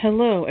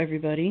Hello,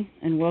 everybody,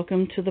 and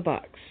welcome to The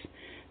Boxx.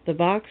 The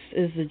Boxx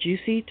is the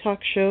juicy talk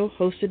show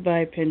hosted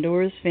by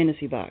Pandora's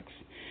Fantasy Box.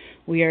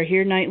 We are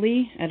here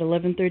nightly at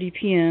 11:30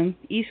 p.m.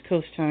 East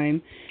Coast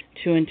time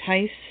to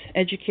entice,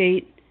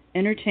 educate,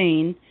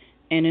 entertain,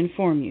 and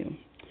inform you.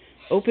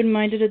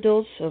 Open-minded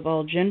adults of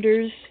all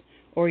genders,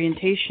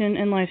 orientation,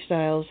 and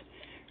lifestyles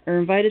are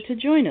invited to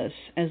join us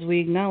as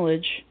we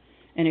acknowledge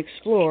and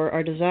explore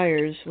our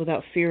desires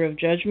without fear of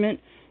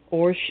judgment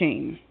or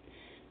shame.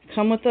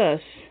 Come with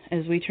us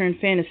as we turn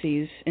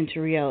fantasies into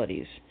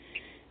realities.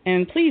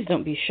 And please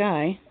don't be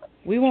shy.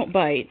 We won't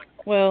bite.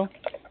 Well,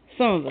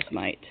 some of us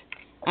might.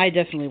 I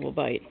definitely will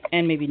bite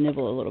and maybe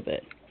nibble a little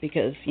bit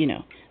because,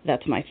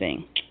 that's my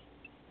thing.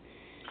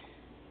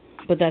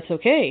 But that's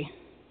okay.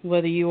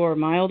 Whether you are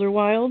mild or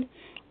wild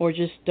or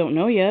just don't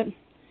know yet,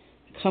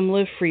 come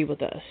live free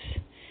with us.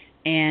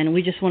 And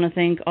we just want to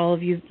thank all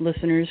of you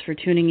listeners for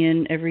tuning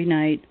in every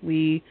night.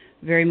 We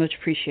very much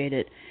appreciate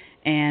it.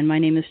 And my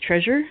name is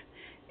Treasure,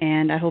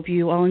 and I hope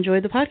you all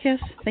enjoy the podcast.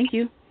 Thank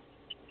you.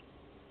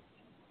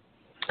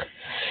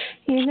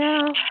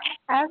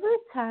 Every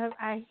time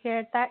I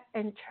hear that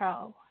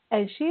intro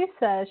and she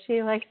says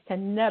she likes to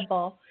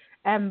nibble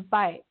and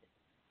bite,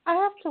 I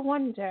have to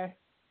wonder,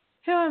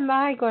 who am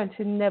I going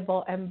to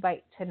nibble and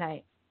bite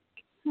tonight?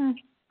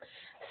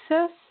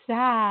 So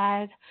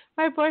sad.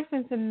 My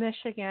boyfriend's in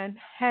Michigan.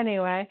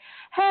 Anyway,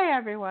 hey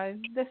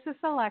everyone, this is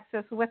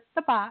Alexis with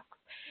The Boxx,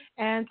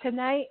 and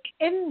tonight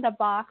in The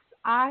Boxx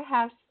I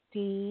have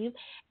Steve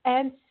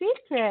and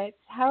Secrets.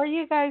 How are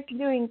you guys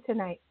doing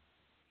tonight?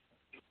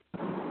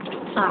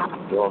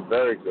 Doing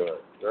very good.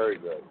 Very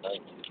good.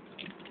 Thank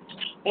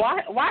you.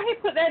 Why he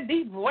put that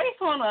deep voice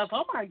on us?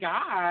 Oh my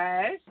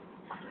gosh.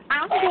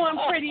 I'm doing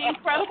pretty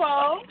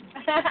incredible.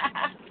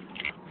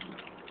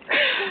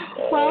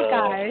 Well,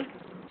 guys,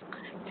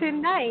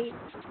 tonight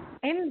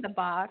in The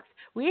Boxx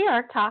we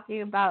are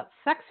talking about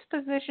sex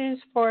positions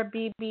for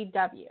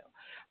BBW.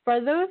 For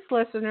those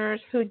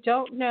listeners who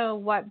don't know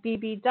what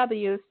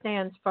BBW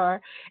stands for,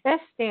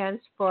 it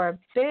stands for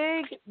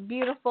Big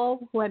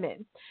Beautiful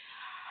Women.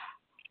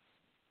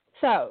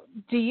 So,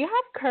 do you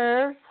have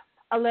curves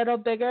a little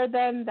bigger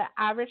than the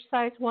average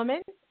size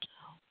woman?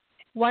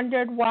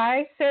 Wondered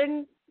why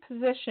certain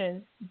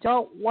positions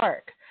don't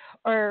work,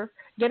 or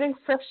getting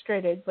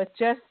frustrated with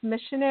just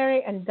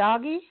missionary and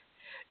doggy?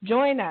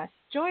 Join us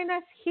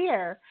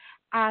here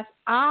as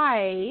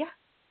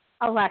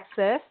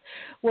Alexis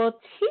will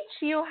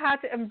teach you how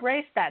to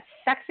embrace that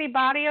sexy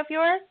body of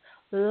yours,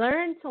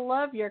 learn to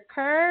love your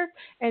curves,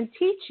 and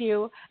teach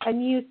you a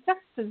new sex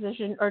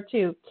position or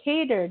two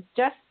catered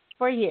just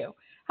for you.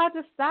 How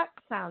does that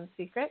sound,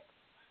 Secret?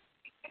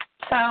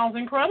 Sounds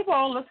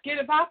incredible. Let's get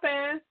it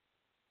poppin'.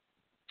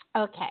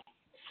 Okay.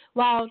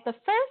 Well, the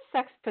first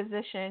sex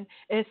position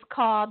is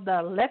called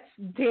the Let's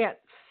Dance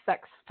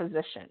sex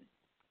position.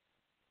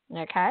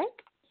 Okay?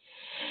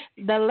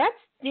 The Let's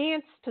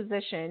Dance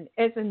position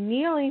is a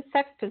kneeling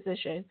sex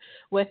position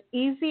with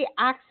easy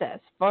access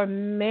for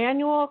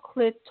manual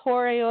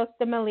clitoral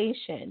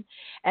stimulation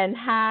and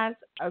has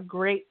a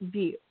great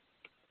view.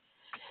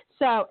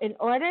 So, in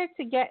order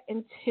to get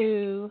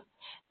into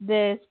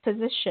this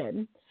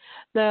position,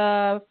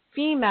 the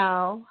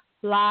female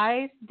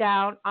lies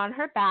down on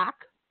her back.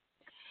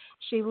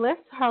 She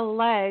lifts her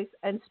legs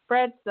and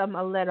spreads them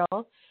a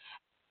little,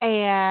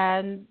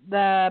 and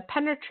the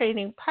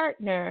penetrating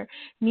partner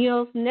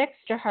kneels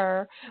next to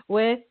her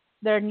with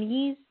their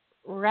knees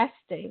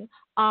resting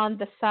on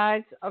the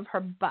sides of her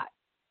butt,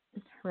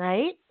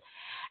 right?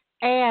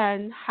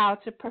 And how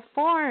to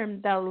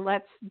perform the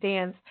Let's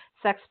Dance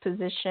sex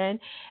position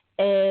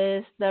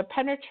is the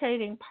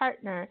penetrating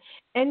partner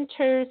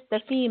enters the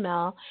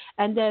female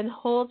and then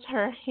holds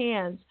her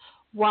hands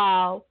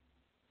while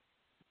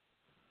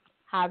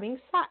having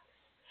sex.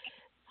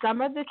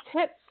 Some of the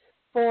tips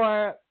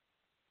for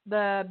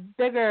the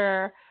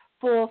bigger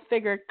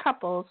full-figured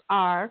couples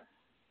are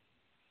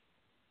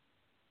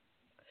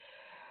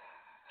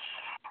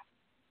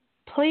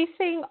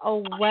placing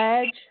a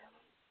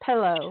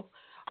pillow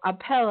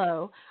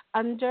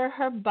under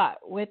her butt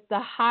with the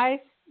high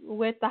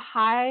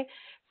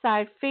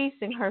side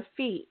facing her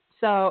feet.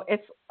 So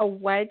it's a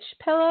wedge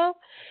pillow.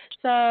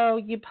 So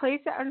you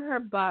place it on her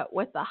butt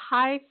with the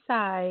high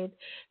side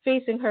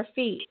facing her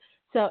feet.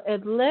 So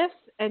it lifts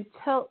and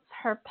tilts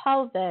her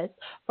pelvis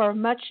for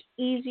much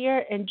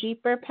easier and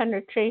deeper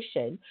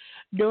penetration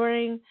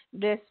during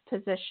this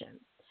position.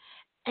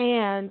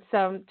 And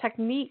some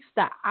techniques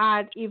that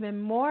add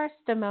even more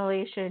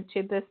stimulation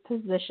to this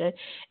position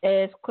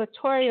is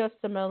clitoral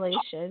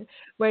stimulation,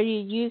 where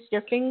you use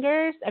your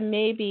fingers and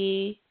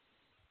maybe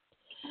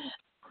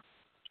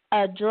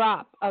a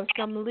drop of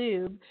some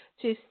lube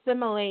to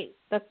stimulate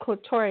the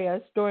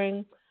clitoris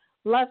during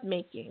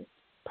lovemaking.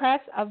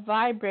 Press a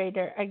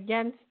vibrator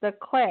against the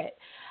clit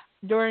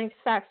during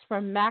sex for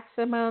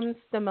maximum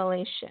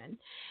stimulation.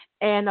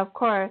 And of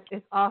course,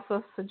 it's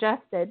also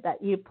suggested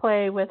that you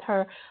play with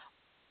her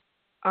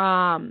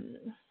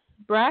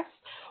breast,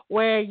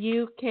 where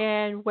you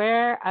can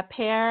wear a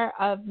pair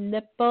of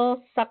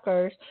nipple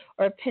suckers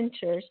or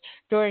pinchers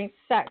during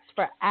sex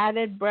for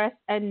added breast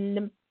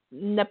and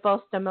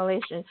nipple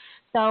stimulation.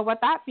 So what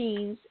that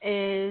means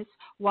is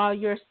while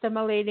you're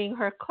stimulating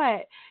her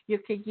clit, you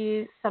could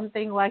use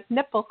something like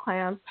nipple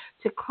clamps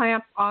to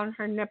clamp on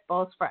her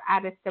nipples for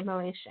added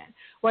stimulation.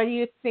 What do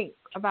you think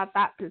about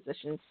that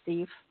position,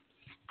 Steve?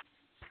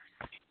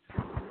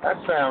 That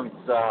sounds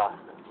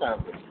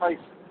enticing.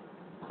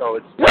 So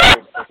it's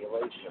double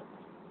stimulation.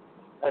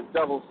 That's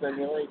double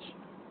stimulation.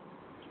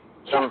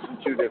 Coming from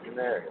two different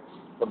areas,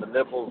 from the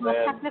nipples Well,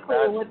 and technically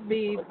it would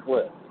be the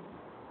clit.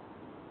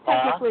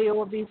 Technically, it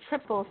would be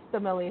triple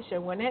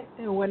stimulation, wouldn't it?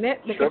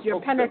 Because Triple you're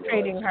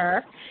penetrating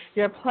her,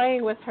 you're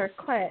playing with her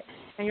clit,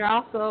 and you're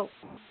also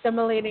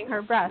stimulating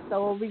her breast. So it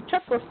will be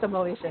triple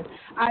stimulation.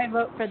 I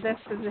vote for this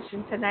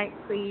position tonight,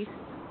 please.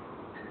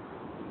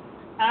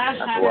 That's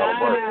a lot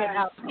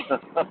of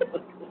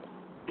work.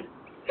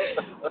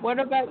 What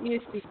about you,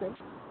 Stephen?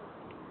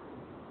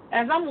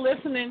 As I'm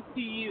listening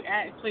to you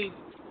actually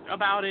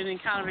about it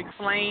and kind of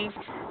explain,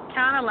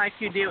 kind of like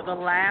you did with the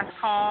last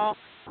call,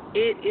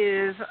 it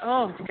is,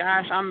 oh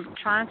gosh, I'm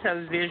trying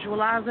to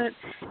visualize it,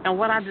 and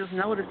what I just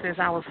noticed is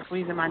I was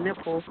squeezing my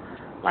nipple,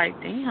 like,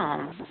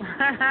 damn.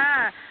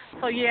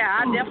 So yeah,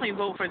 I definitely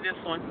vote for this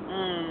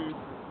one.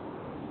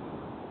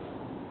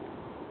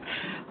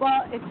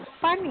 Well, it's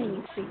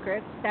funny,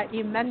 Secret, that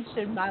you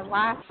mentioned my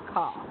last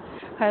call,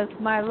 because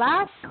my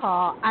last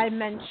call I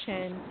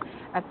mentioned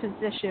a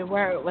position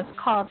where it was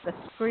called the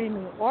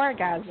screaming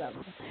orgasm.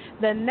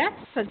 The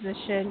next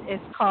position is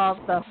called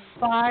the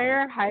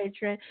fire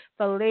hydrant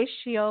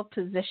fellatio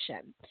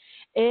position.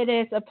 It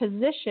is a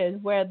position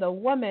where the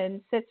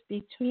woman sits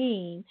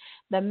between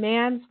the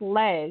man's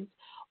legs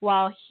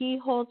while he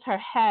holds her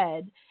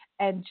head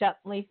and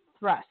gently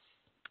thrusts.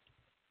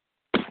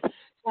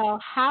 So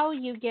how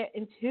you get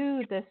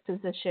into this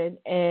position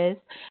is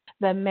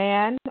the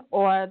man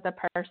or the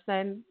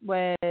person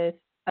with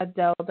a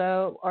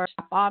dildo or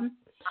strap-on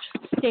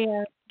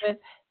stands with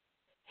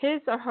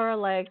his or her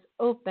legs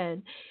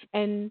open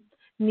and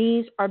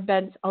knees are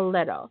bent a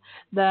little.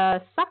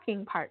 The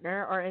sucking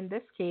partner, or in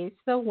this case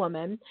the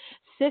woman,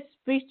 sits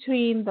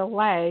between the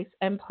legs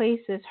and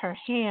places her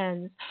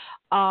hands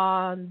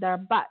on their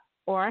butt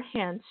or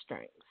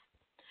hamstrings.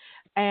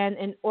 And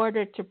in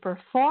order to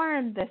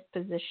perform this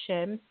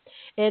position,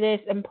 it is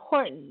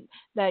important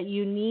that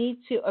you need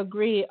to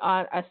agree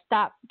on a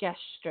stop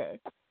gesture,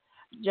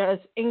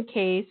 just in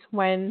case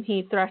when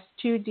he thrusts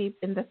too deep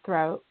in the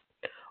throat.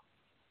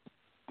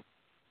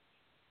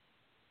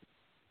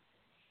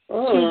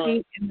 Too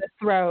deep in the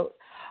throat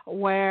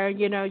where,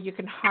 you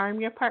can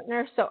harm your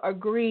partner. So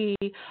agree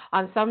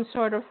on some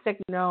sort of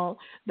signal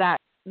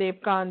that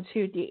they've gone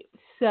too deep.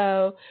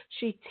 So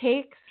she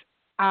takes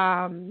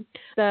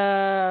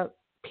the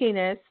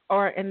penis,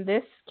 or in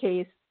this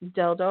case,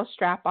 dildo,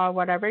 strap on,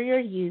 whatever you're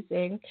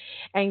using,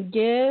 and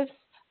gives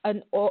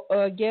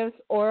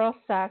oral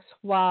sex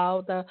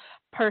while the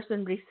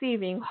person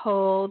receiving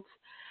holds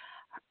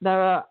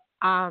the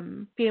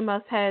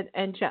female's head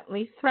and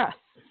gently thrusts.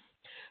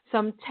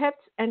 Some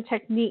tips and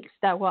techniques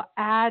that will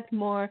add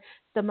more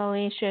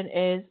stimulation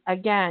is,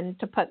 again,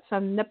 to put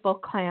some nipple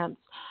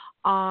clamps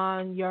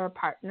on your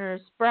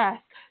partner's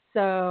breast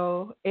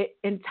so it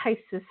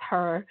entices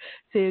her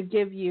to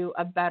give you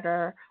a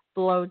better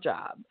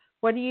blowjob.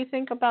 What do you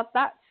think about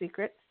that,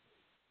 Secret?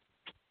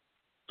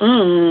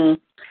 I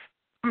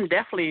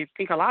definitely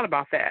think a lot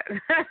about that.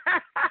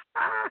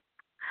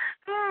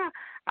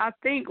 I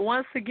think,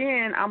 once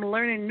again, I'm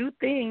learning new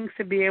things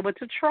to be able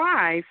to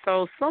try.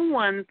 So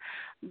someone's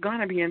going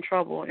to be in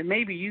trouble. And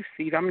maybe you,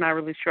 Steve. I'm not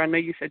really sure. I know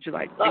you said you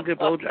like a good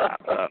blowjob.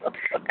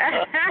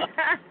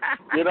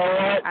 You know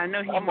what? I know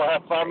I'm going to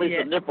have to find me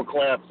some nipple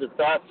clamps if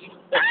that's...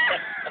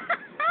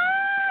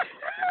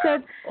 So,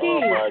 Steve,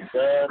 oh my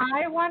God.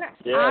 I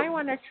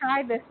want to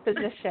try this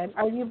position.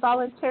 Are you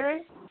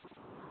volunteering?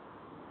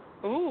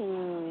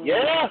 Ooh.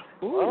 Yeah.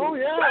 Ooh. Oh,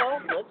 yeah.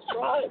 Let's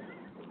try it.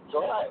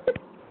 Try it.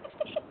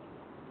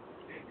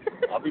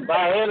 I'll be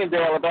by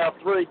Annandale about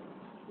 3.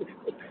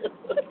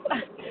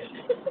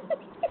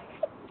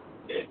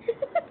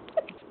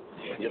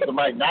 Get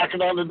somebody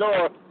knocking on the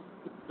door.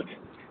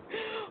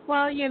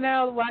 Well, you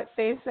know what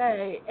they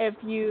say. If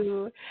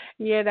you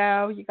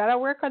got to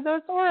work on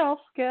those oral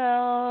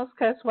skills,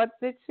 because what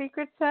did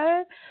Secret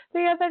say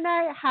the other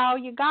night? How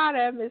you got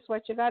him is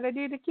what you got to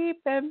do to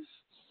keep him.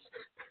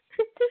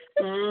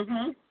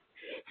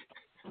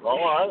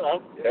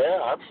 Oh,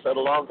 I've said a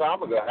long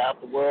time ago,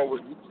 half the world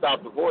would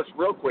stop divorce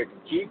real quick,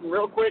 cheating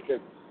real quick, and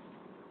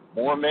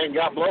more men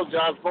got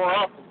blowjobs more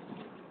often.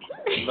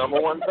 Number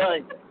one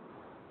thing.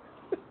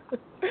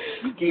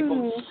 You keep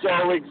them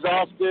so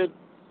exhausted,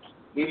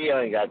 he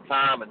ain't got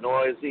time and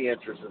noisy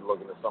interest in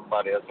looking at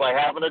somebody else. It's like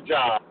having a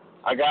job.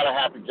 I got a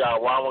happy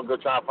job. Why I want to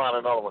go try and find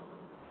another one?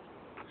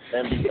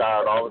 And be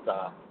tired all the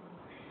time.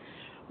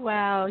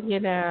 Well,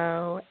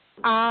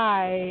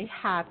 I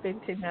happen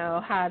to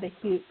know how to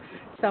keep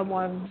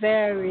someone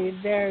very,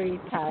 very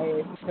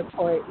tired to the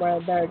point where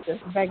they're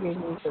just begging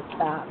me to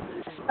stop.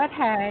 But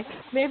hey,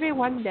 maybe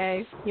one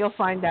day you'll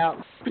find out.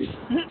 The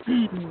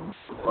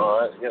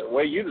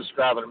way you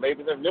describe it,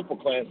 maybe their nipple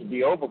clamps would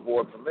be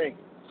overboard for me.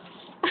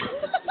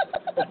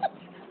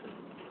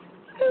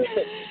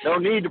 No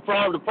need to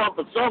prime the pump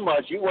it so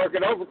much. You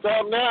working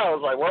overtime now.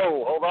 It's like,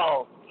 whoa, hold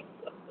on.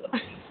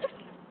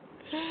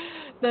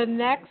 The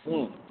next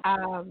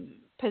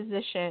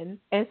position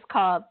is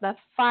called the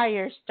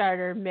fire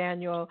starter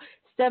manual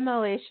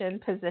stimulation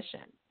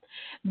position.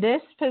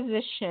 This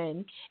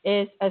position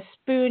is a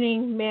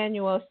spooning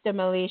manual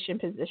stimulation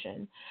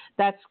position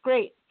that's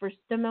great for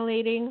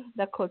stimulating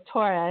the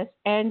clitoris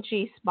and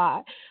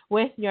G-spot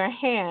with your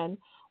hand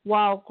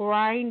while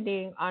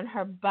grinding on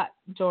her butt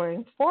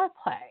during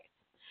foreplay.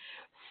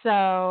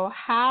 So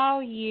how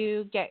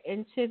you get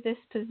into this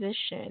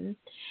position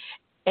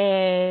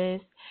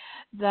is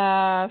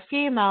the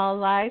female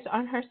lies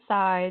on her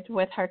side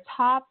with her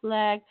top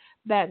leg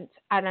bent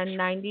at a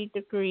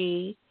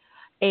 90-degree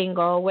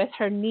angle with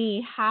her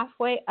knee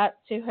halfway up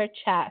to her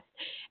chest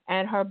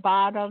and her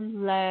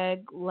bottom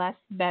leg less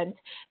bent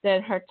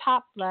than her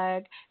top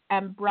leg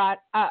and brought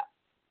up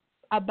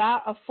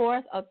about a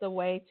fourth of the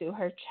way to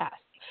her chest.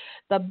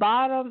 The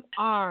bottom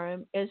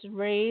arm is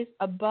raised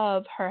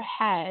above her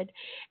head,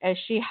 and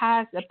she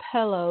has a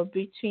pillow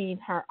between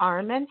her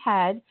arm and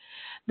head.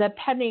 The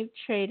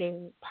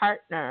penetrating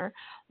partner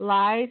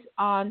lies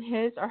on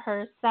his or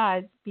her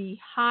side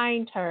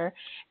behind her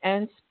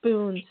and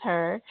spoons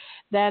her.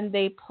 Then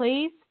they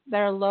place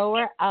their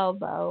lower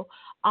elbow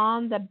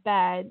on the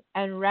bed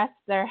and rest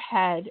their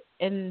head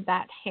in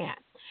that hand.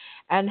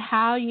 And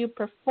how you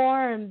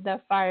perform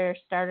the fire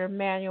starter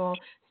manual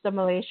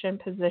stimulation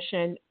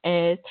position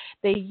is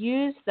they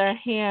use their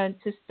hand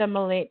to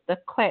stimulate the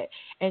clit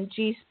and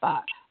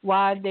G-spot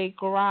while they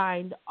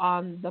grind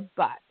on the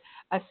butt.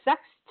 A sex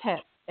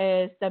tip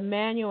is the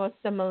manual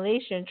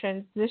stimulation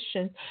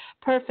transitions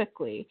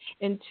perfectly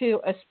into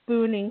a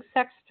spooning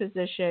sex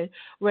position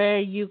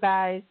where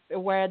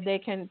they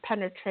can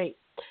penetrate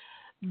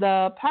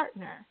the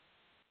partner.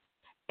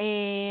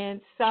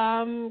 And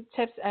some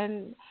tips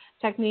and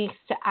techniques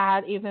to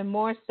add even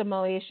more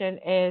stimulation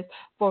is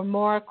for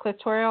more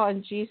clitoral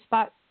and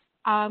G-spot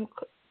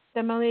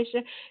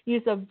stimulation,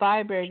 use a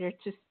vibrator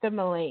to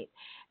stimulate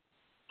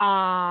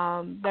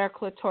their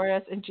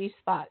clitoris and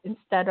G-spot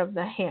instead of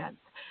the hands.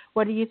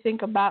 What do you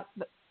think about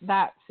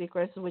that,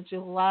 Secrets? Would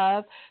you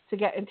love to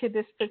get into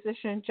this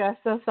position just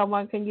so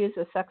someone can use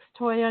a sex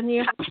toy on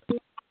you?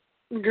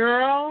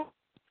 Girl,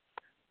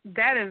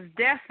 that is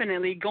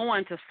definitely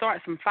going to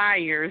start some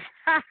fires.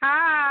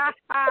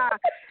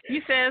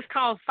 You said it's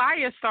called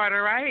Fire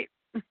Starter, right?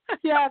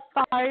 Yeah,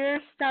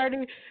 Fire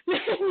Starter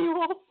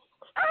Manual.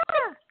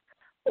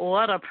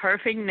 What a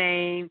perfect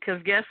name,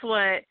 because guess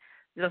what?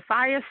 The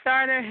Fire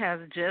Starter has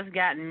just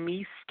gotten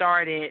me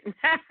started.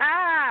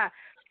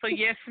 So,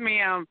 yes,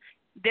 ma'am.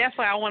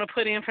 Definitely I want to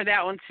put in for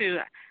that one, too.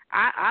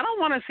 I don't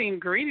want to seem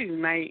greedy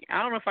tonight.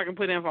 I don't know if I can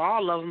put in for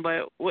all of them,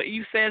 but what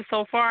you said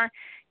so far,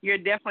 you're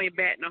definitely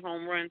batting a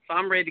home run, so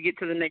I'm ready to get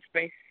to the next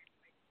base.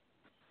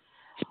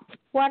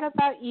 What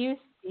about you,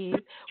 Steve?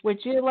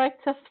 Would you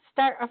like to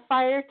start a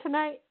fire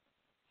tonight?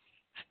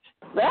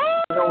 You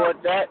know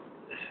what, that?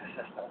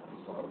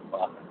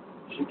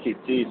 She keeps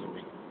teasing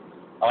me.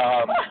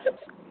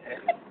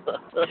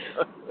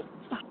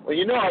 Well,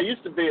 you know, I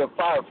used to be a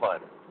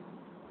firefighter.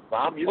 So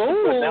I'm used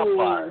to putting out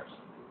fires.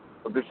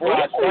 But before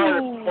I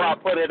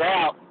put it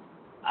out,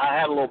 I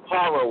had a little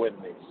pyro in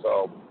me.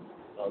 So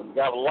you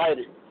got to light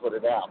it and put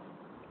it out.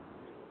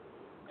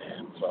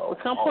 And so well,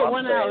 come put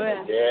one out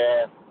there.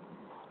 Yeah.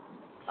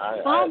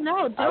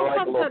 Don't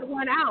come put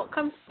one out.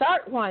 Come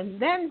start one,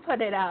 then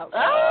put it out.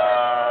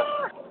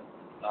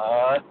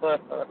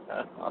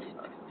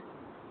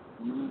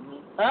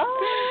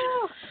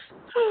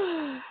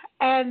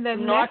 And the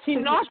naughty.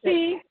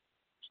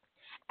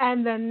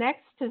 And the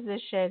next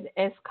position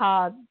is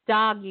called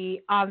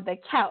doggy on the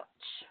couch.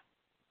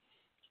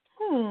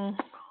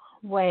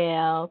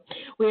 Well,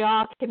 we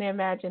all can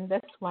imagine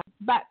this one.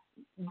 But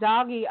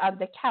doggy on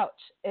the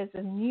couch is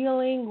a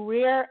kneeling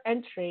rear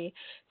entry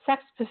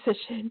sex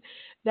position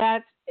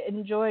that's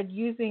enjoyed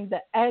using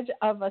the edge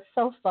of a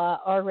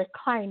sofa or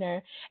recliner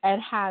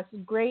and has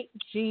great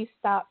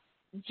G-spot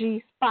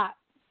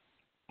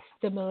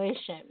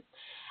stimulation.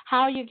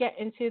 How you get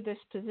into this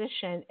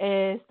position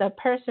is the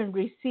person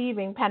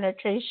receiving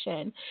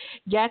penetration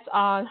gets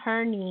on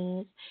her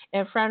knees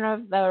in front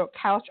of the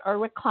couch or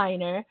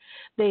recliner.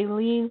 They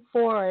lean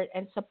forward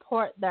and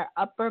support their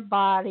upper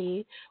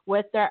body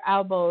with their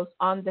elbows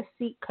on the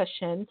seat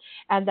cushion,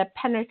 and the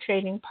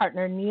penetrating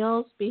partner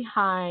kneels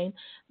behind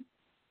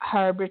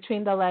her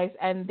between the legs,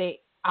 and they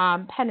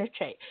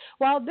penetrate.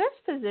 Well, this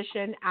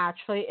position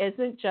actually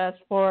isn't just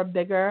for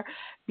bigger,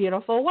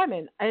 beautiful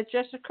women. It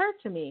just occurred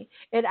to me.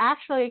 It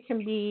actually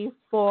can be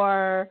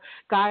for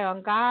guy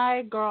on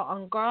guy, girl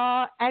on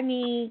girl,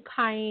 any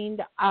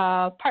kind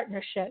of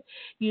partnership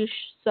you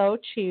so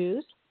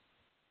choose.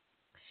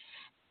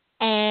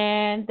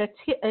 And the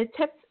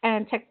tips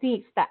and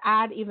techniques that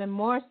add even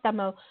more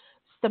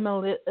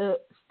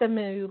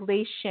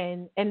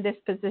stimulation in this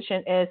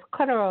position is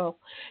clitoral.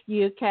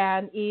 You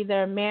can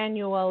either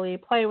manually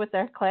play with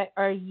their clit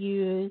or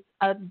use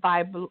a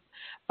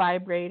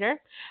vibrator.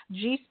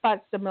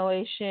 G-spot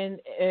stimulation,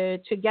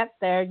 to get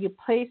there, you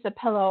place a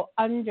pillow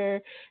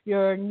under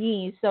your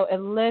knees so it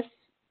lifts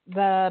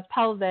the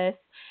pelvis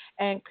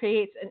and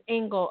creates an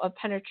angle of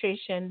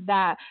penetration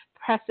that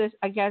presses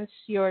against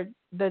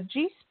the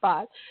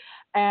G-spot,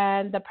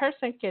 and the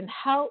person can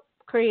help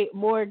create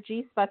more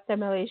G-spot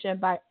stimulation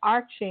by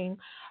arching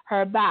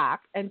her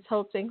back and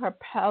tilting her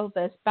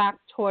pelvis back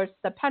towards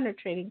the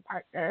penetrating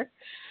partner.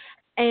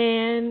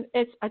 And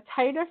it's a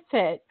tighter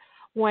fit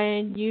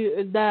when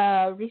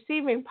the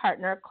receiving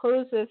partner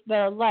closes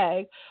their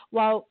leg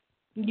while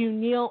you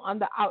kneel on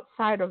the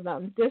outside of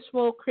them. This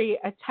will create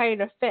a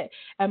tighter fit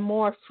and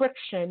more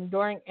friction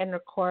during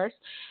intercourse.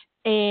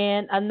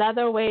 And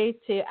another way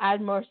to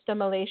add more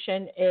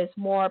stimulation is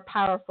more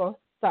powerful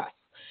thrust,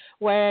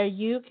 where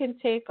you can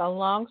take a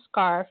long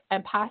scarf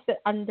and pass it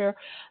under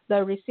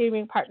the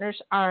receiving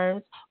partner's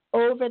arms,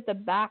 over the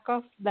back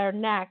of their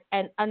neck,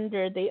 and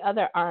under the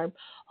other arm.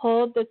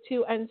 Hold the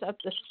two ends of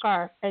the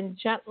scarf and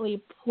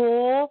gently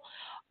pull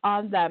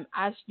on them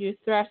as you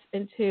thrust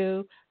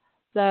into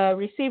the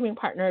receiving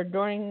partner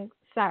during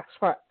sex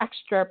for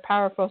extra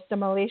powerful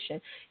stimulation.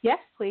 Yes,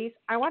 please.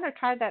 I want to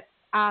try that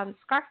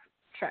scarf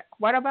trick.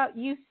 What about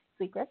you,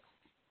 Secrets?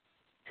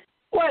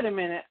 Wait a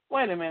minute.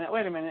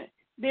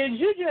 Did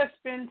you just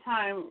spend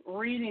time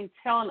reading,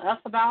 telling us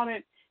about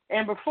it,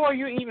 and before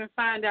you even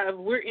find out if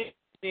we're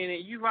interested in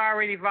it, you've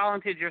already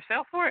volunteered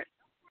yourself for it?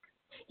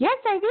 Yes,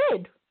 I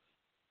did.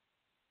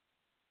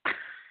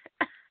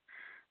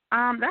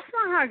 That's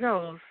not how it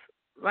goes.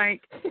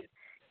 Like,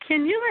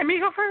 can you let me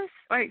go first?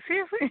 Like,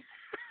 seriously?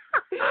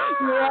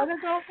 You want to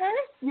go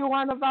first? You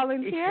want to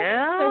volunteer?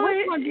 Yeah, So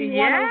which one do you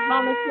want to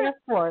volunteer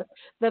for?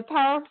 The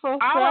powerful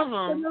thrust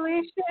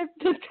stimulation,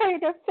 the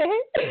kind of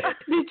thing?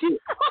 Did you?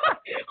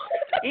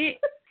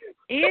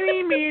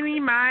 Any, many,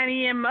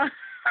 miny, and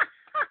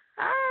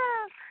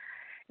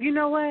you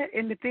know what?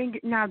 And the thing,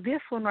 now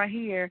this one right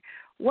here,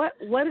 what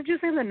did you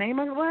say the name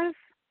of it was?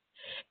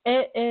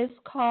 It is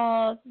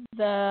called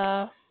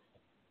the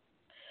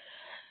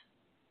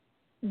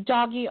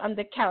doggy on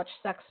the couch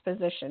sex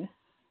position.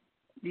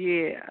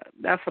 Yeah,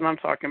 that's what I'm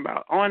talking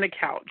about. On the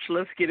couch.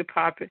 Let's get it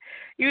popping.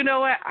 You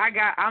know what?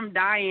 I'm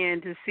dying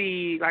to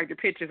see like the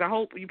pictures. I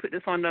hope you put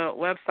this on the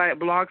website,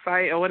 blog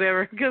site, or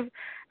whatever, because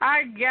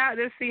I got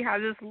to see how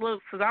this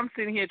looks. Because I'm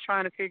sitting here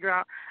trying to figure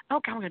out.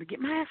 Okay, I'm gonna get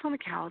my ass on the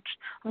couch.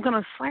 I'm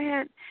gonna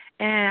slant,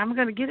 and I'm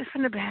gonna get it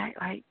from the back.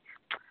 Like,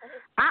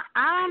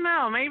 I don't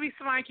know. Maybe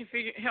somebody can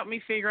help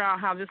me figure out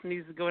how this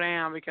needs to go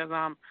down, because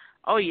I'm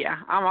all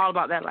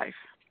about that life.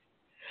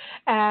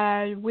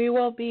 And we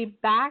will be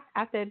back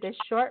after this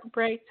short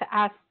break to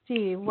ask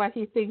Steve what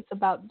he thinks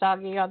about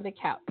doggy on the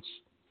couch.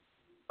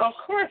 Of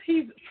course,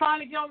 he's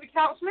trying to get on the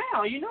couch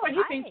now. You know what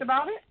he thinks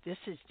about it. This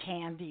is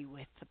Tandy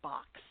with the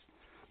Boxx.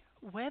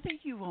 Whether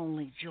you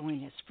only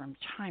join us from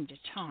time to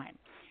time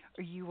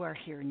or you are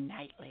here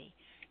nightly,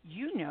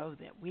 you know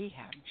that we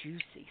have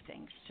juicy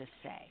things to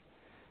say.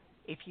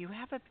 If you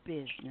have a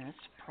business,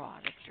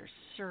 product, or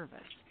service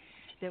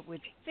that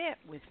would fit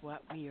with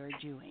what we are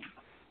doing,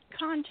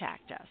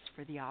 contact us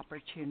for the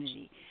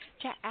opportunity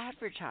to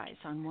advertise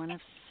on one of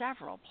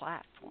several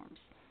platforms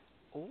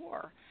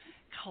or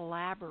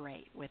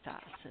collaborate with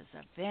us as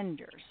a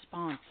vendor,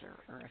 sponsor,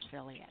 or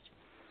affiliate.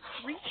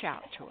 Reach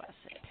out to us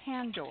at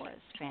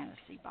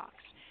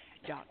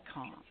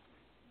pandorasfantasybox.com.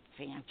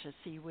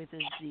 Fantasy with a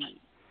Z.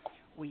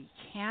 We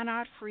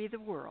cannot free the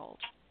world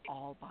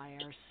all by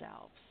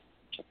ourselves.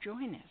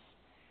 Join us.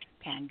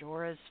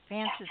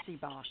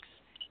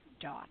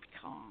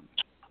 pandorasfantasybox.com.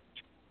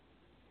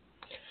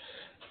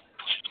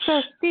 So,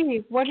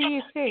 Steve, what do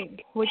you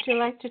think? Would you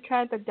like to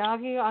try the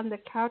doggy on the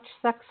couch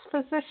sex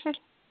position?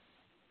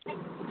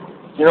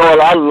 You know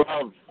what? I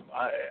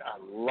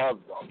love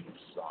doggy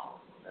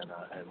style, and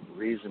the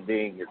reason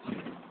being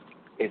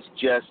it's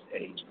just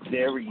a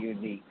very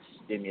unique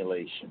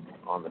stimulation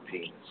on the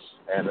penis,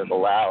 and it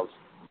allows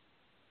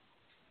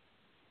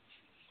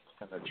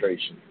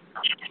penetration.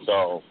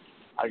 So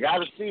I got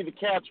to see the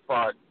catch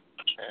part,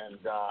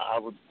 and to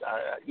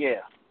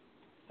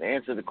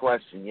answer the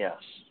question,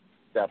 yes,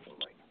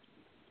 definitely.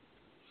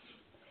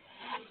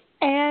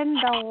 And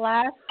the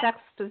last sex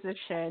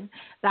position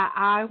that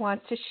I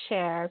want to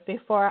share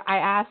before I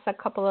ask a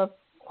couple of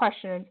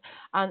questions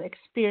on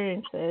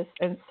experiences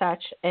and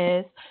such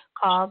is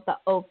called the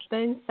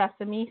open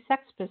sesame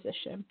sex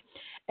position.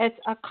 It's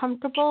a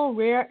comfortable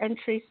rear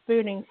entry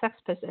spooning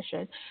sex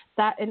position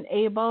that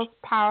enables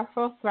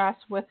powerful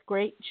thrusts with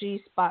great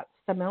G-spot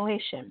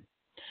stimulation.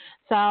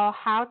 So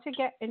how to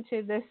get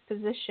into this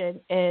position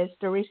is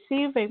the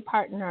receiving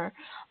partner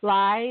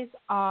lies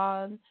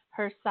on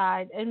her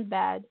side in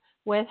bed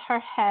with her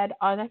head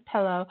on a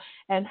pillow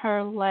and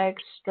her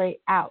legs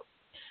straight out.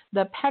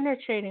 The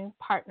penetrating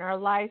partner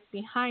lies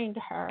behind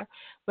her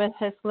with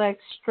his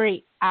legs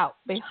straight out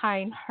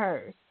behind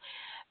hers.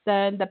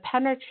 Then the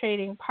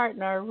penetrating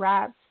partner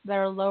wraps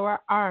their lower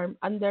arm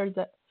under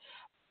the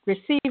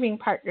receiving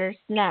partner's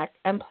neck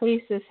and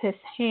places his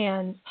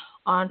hands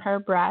on her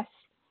breast.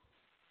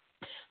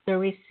 The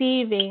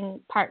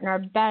receiving partner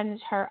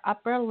bends her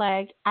upper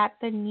leg at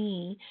the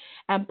knee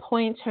and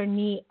points her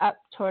knee up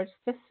towards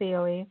the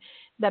ceiling.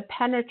 The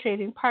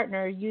penetrating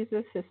partner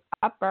uses his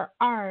upper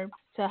arm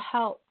to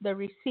help the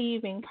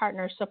receiving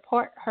partner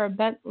support her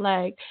bent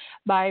leg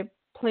by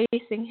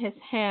placing his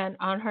hand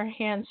on her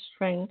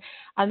hamstring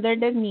under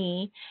the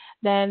knee.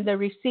 Then the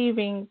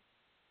receiving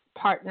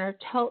partner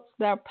tilts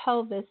their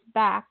pelvis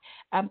back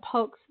and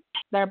pokes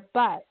their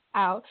butt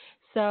out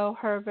so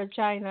her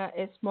vagina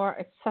is more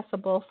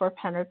accessible for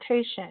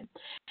penetration.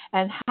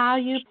 And how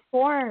you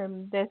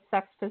form this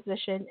sex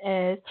position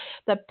is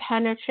the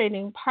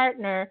penetrating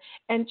partner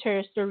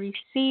enters the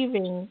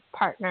receiving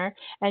partner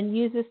and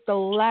uses the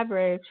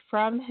leverage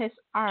from his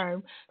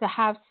arm to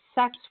have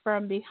sex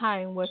from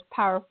behind with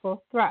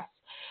powerful thrusts.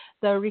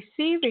 The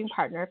receiving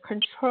partner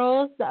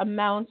controls the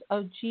amount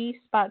of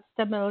G-spot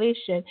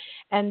stimulation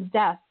and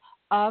depth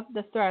of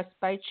the thrust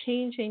by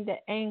changing the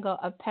angle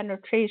of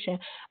penetration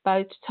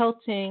by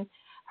tilting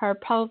her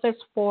pelvis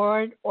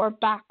forward or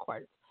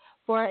backwards.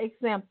 For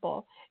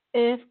example,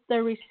 if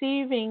the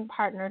receiving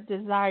partner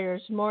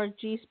desires more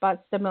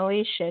G-spot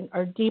stimulation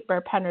or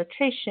deeper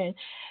penetration,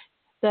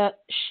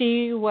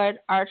 she would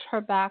arch her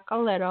back a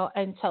little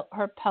and tilt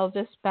her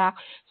pelvis back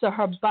so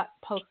her butt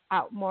pokes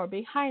out more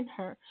behind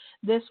her.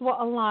 This will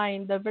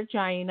align the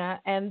vagina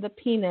and the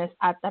penis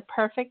at the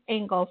perfect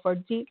angle for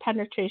deep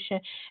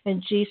penetration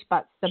and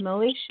G-spot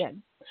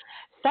stimulation.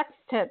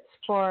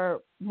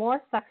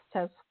 More sex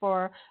tips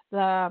for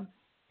the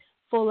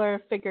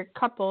fuller figured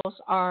couples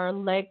are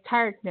leg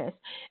tiredness.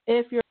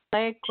 If your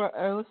leg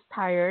grows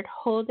tired,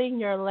 holding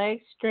your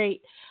leg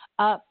straight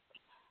up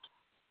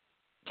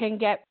can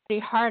get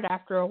pretty hard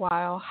after a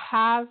while.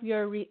 Have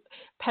your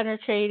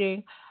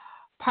penetrating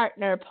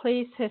partner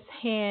place his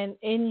hand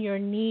in your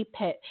knee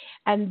pit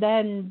and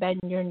then bend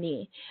your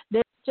knee.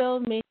 This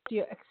still makes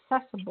you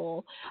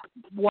accessible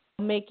while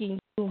making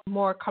you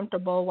more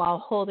comfortable while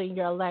holding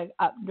your leg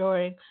up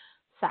during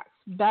sex.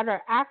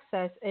 Better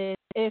access is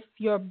if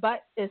your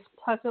butt is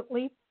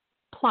pleasantly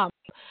plump,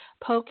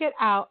 poke it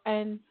out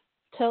and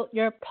tilt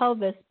your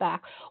pelvis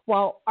back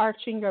while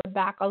arching your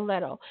back a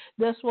little.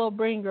 This will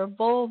bring your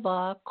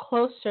vulva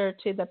closer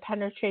to the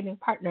penetrating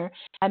partner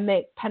and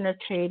make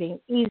penetrating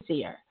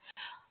easier.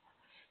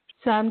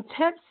 Some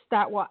tips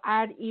that will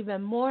add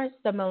even more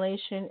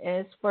stimulation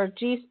is for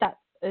G-spot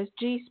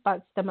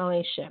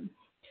stimulation.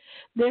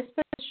 This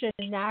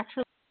position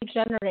naturally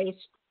generates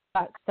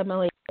G-spot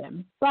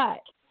stimulation, but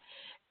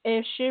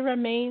if she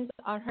remains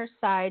on her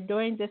side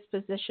during this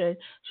position,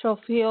 she'll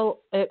feel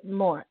it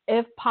more.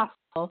 If possible,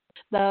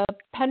 the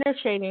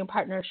penetrating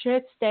partner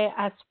should stay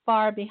as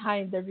far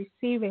behind the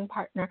receiving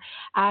partner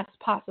as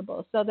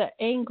possible, so the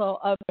angle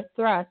of the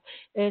thrust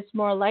is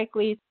more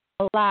likely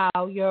to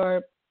allow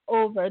your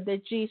over the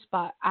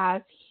G-spot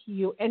as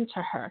you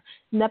enter her.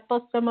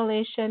 Nipple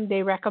stimulation,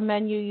 they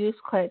recommend you use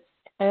clips.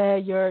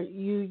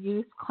 You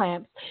use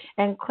clamps,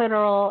 and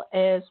clitoral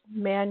is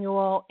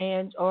manual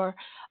and or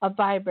a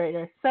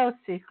vibrator. So,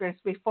 Secrets,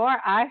 before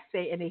I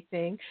say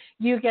anything,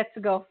 you get to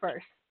go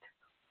first.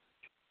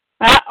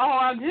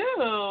 I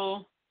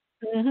do.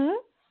 Mhm.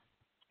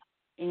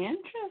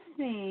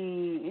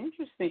 Interesting.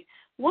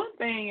 One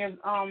thing is,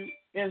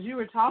 as you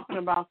were talking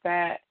about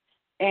that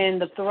and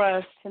the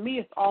thrust, to me,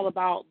 it's all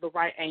about the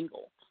right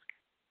angle.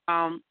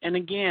 And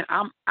again,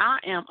 I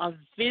am a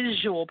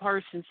visual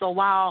person, so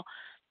while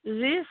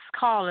this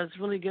call is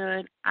really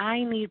good,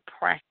 I need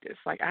practice.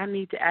 Like, I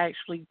need to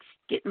actually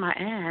get my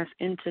ass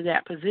into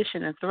that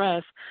position and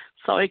thrust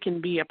so it can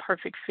be a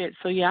perfect fit.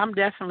 So, yeah, I'm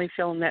definitely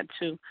feeling that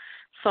too.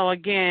 So,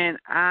 again,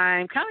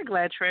 I'm kind of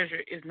glad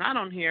Treasure is not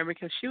on here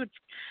because she would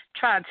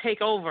try to take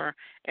over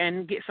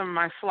and get some of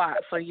my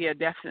slots. So, yeah,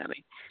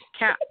 definitely.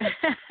 Count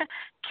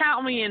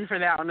me in for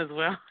that one as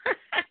well.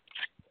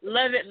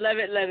 Love it.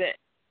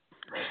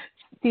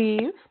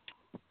 Steve?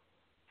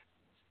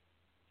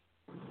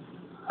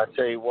 I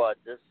tell you what,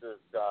 this is,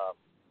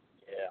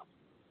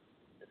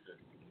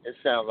 it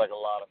sounds like a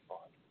lot of fun.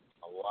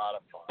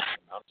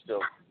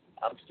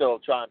 I'm still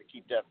trying to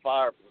keep that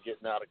fire from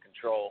getting out of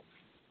control.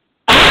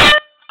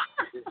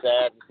 Just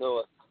adding to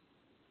it.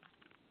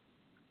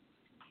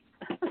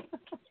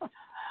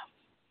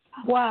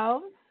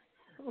 Well,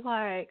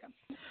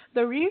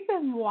 the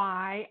reason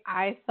why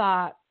I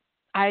thought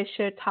I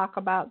should talk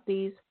about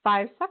these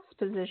 5 sex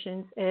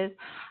positions is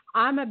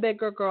I'm a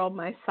bigger girl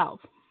myself.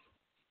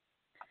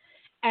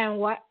 And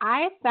what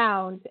I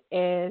found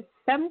is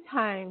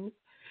sometimes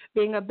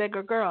being a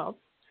bigger girl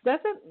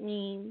doesn't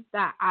mean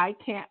that I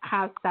can't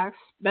have sex,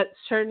 but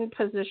certain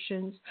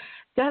positions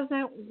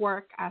doesn't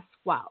work as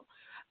well.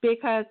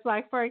 Because,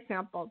 like, for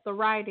example, the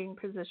riding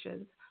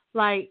positions,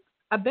 like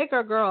a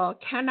bigger girl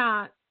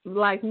cannot,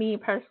 like me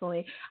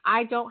personally,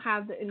 I don't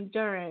have the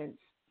endurance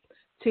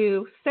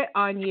to sit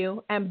on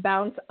you and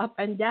bounce up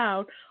and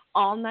down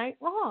all night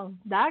long.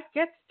 That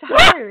gets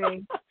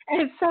tiring.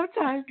 And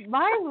sometimes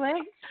my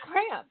legs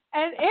cramp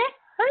and it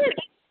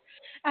hurts.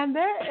 And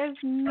there is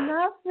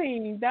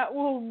nothing that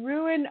will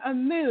ruin a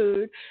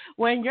mood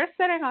when you're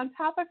sitting on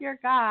top of your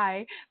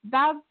guy,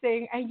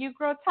 bouncing, and you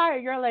grow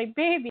tired. You're like,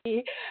 baby,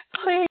 please,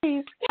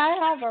 can I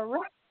have a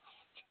rest?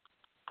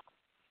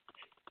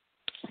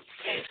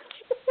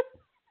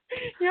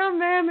 Your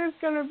man is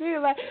going to be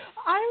like,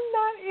 I'm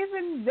not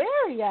even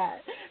there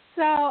yet.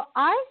 So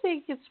I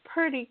think it's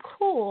pretty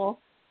cool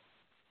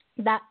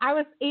that I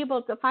was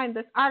able to find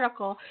this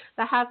article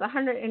that has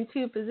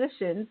 102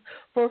 positions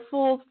for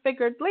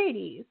full-figured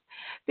ladies.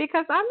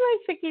 Because I'm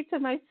like thinking to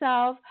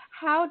myself,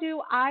 how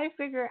do I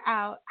figure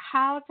out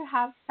how to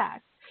have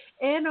sex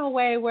in a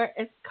way where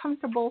it's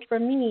comfortable for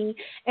me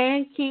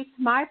and keeps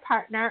my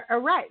partner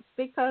erect?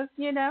 Because,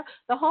 the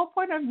whole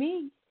point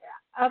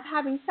of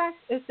having sex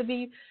is to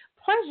be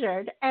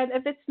pleasured. And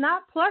if it's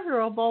not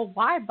pleasurable,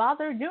 why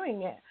bother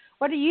doing it?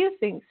 What do you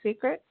think,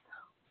 Secret?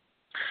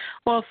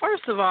 Well,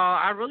 first of all,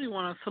 I really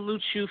want to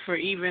salute you for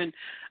even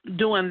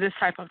doing this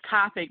type of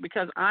topic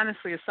because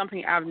honestly it's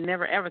something I've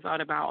never ever thought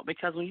about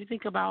because when you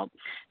think about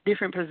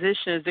different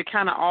positions, they're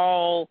kind of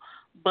all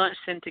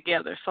bunched in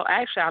together. So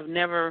actually I've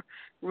never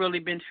really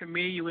been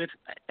familiar with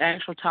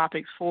actual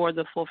topics for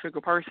the full figure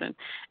person.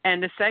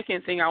 And the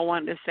second thing I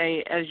wanted to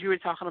say, as you were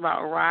talking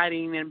about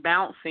riding and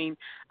bouncing,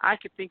 I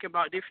could think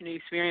about different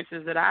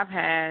experiences that I've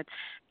had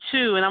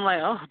too, and I'm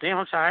like, oh, damn,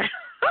 I'm tired.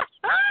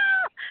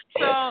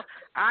 So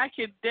I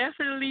could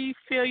definitely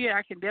feel you.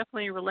 I can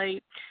definitely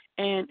relate.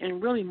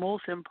 And really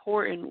most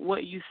important,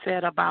 what you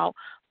said about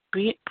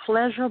being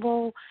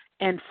pleasurable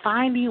and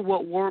finding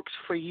what works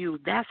for you.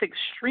 That's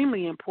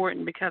extremely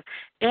important because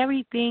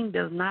everything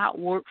does not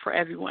work for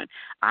everyone.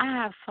 I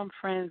have some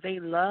friends, they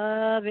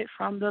love it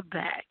from the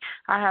back.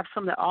 I have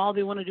some that all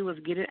they want to do is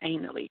get it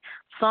anally.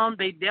 Some,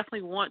 they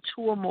definitely want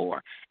two or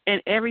more.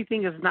 And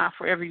everything is not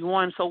for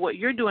everyone. So what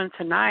you're doing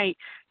tonight,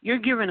 you're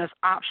giving us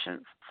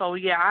options. So,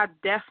 yeah, I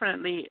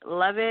definitely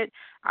love it.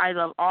 I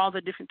love all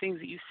the different things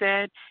that you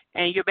said.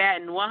 And you're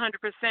batting 100%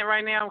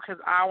 right now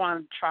because I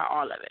want to try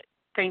all of it.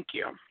 Thank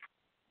you.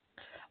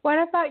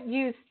 What about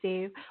you,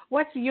 Steve?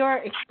 What's your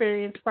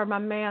experience from a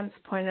man's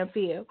point of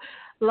view?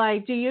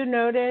 Like, do you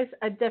notice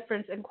a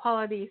difference in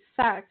quality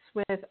sex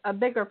with a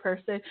bigger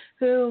person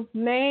who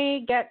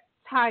may get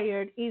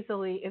tired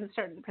easily in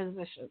certain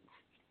positions?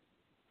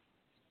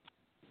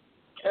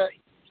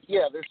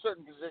 Yeah, there's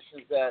certain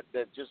positions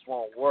that just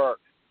won't work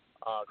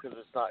because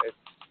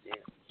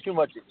it's too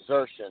much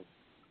exertion.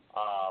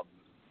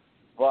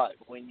 But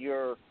when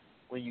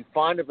you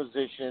find a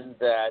position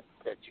that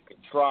you can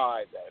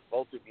try, that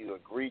both of you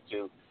agree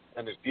to,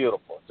 then it's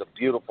beautiful. It's a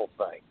beautiful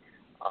thing.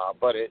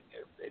 But it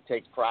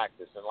takes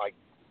practice. And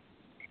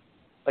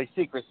like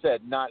Secret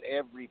said, not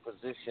every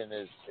position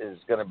is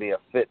going to be a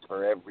fit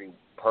for every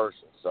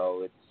person.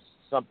 So it's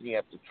something you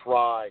have to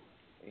try,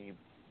 and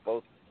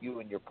you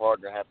and your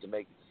partner have to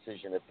make a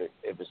decision if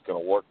it's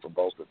going to work for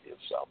both of you.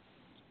 So,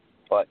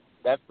 but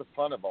that's the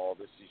fun of all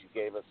this is you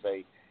gave us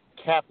a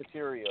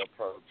cafeteria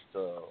approach to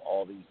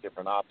all these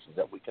different options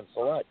that we can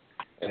select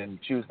and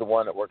choose the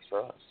one that works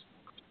for us.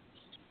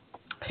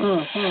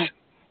 Mm-hmm.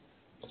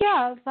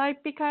 Yeah,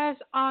 because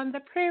on the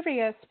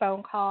previous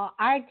phone call,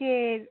 I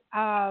did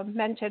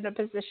mention a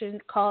position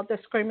called the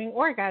screaming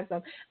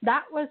orgasm.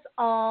 That was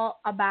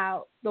all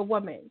about the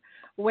woman,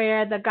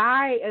 where the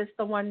guy is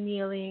the one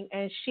kneeling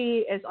and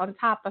she is on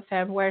top of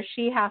him, where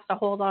she has to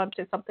hold on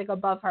to something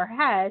above her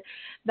head.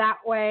 That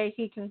way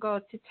he can go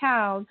to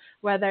town,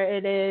 whether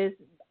it is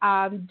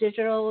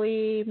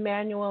digitally,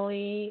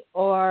 manually,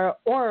 or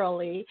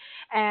orally.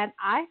 And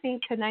I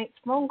think tonight's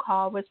phone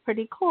call was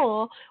pretty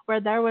cool, where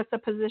there was a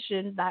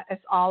position that is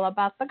all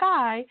about the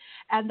guy,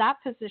 and that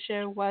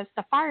position was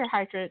the fire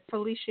hydrant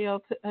fellatio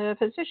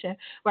position,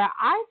 where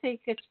I think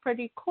it's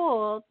pretty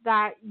cool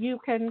that you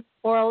can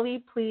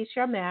orally please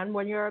your man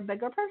when you're a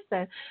bigger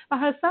person.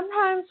 Because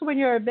sometimes when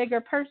you're a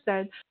bigger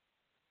person,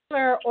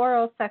 your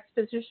oral sex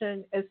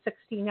position is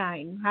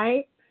 69,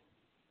 right?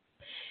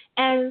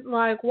 And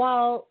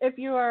while if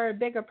you are a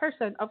bigger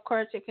person, of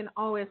course, you can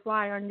always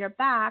lie on your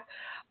back.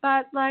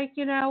 But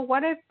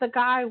what if the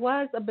guy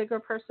was a bigger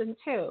person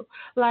too?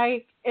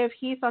 If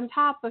he's on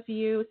top of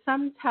you,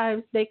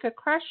 sometimes they could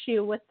crush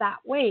you with that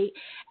weight.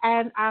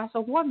 And as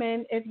a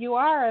woman, if you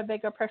are a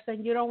bigger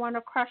person, you don't want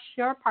to crush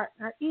your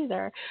partner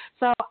either.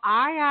 So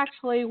I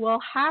actually will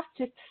have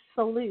to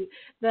salute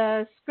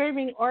the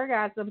screaming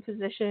orgasm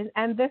position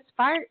and this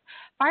fire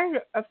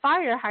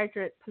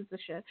hydrant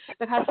position,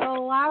 because it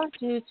allows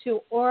you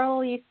to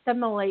orally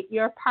stimulate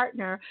your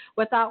partner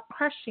without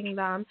crushing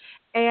them,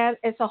 and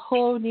it's a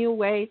whole new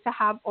way to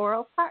have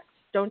oral sex.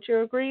 Don't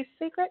you agree,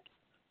 Secret?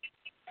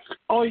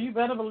 Oh, you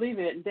better believe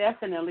it,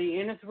 definitely.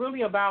 And it's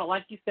really about,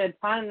 like you said,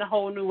 finding a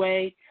whole new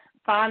way,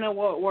 finding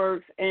what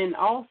works, and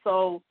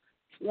also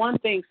one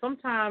thing,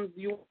 sometimes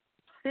you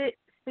fit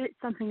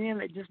something in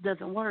that just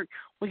doesn't work.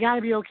 We got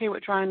to be okay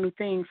with trying new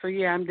things. So,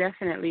 yeah, I'm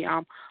definitely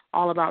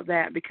all about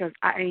that because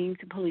I aim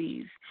to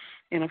please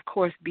and, of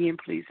course, being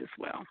pleased as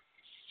well.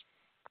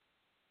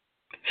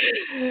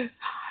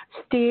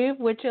 Steve,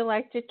 would you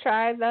like to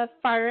try the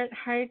fire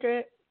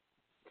hydrant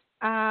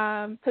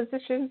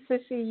position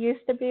since you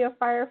used to be a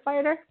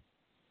firefighter?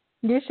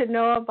 You should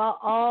know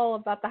all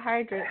about the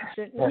hydrant,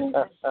 shouldn't you?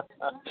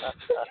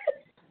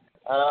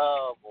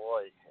 Oh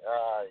boy,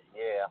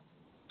 yeah.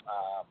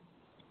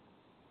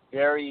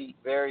 Very,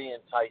 very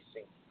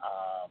enticing.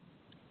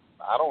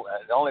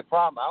 The only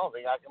problem, I don't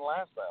think I can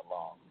last that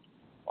long.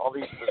 All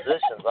these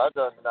positions,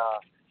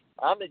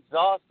 I'm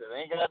exhausted. It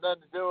ain't got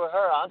nothing to do with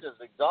her. I'm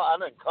just exhausted. I'm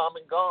done come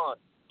and gone.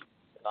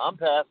 I'm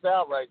passed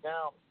out right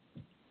now.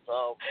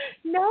 So.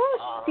 No,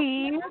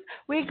 Steve,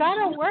 we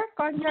gotta work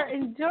on your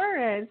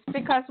endurance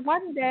because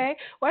one day,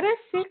 what if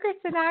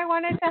Secrets and I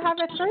wanted to have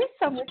a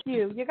threesome with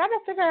you? You gotta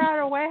figure out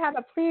a way how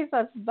to please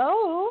us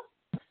both.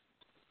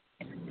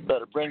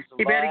 Better bring some.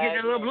 You better get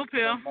that little blue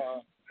pill.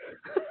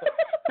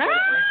 Better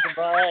bring some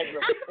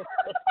Viagra.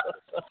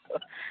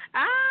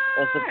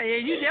 Yeah,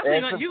 you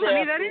definitely gonna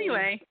need that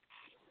anyway.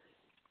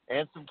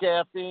 And some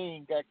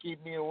caffeine, got to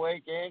keep me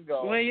awake and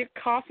going. Well, your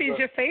coffee is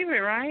your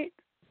favorite, right?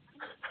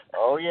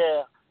 Oh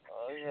yeah.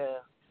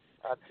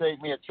 I'd take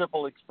me a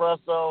triple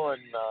espresso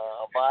and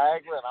a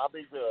Viagra, and I'll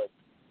be good.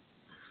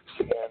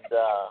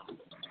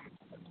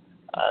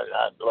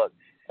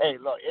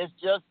 And look, it's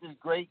just as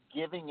great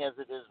giving as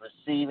it is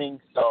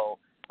receiving. So,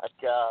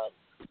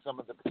 some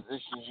of the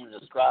positions you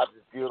described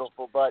is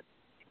beautiful, but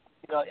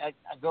I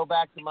go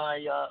back to my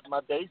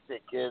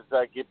basic is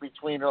get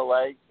between her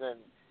legs and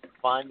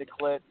find the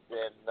clit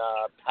and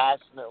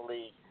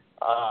passionately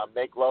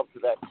make love to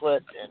that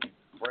clit and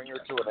bring her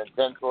to an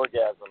intense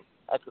orgasm.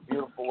 That's a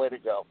beautiful way to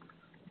go.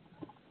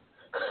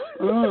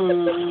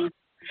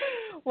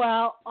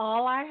 Well,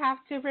 all I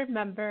have to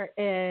remember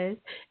is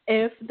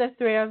if the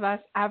three of us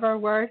ever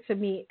were to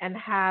meet and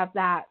have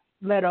that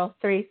little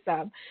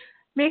threesome,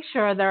 make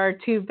sure there are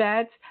two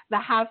beds, the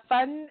have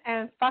fun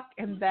and fuck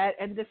in bed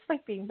and the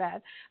sleeping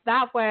bed.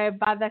 That way,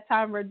 by the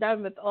time we're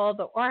done with all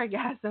the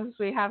orgasms,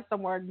 we have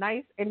somewhere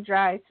nice and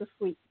dry to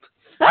sleep.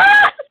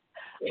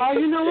 Oh,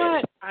 you know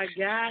what? I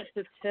got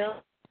to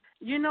tell.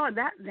 You know,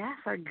 that's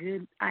a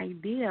good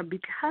idea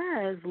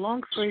because,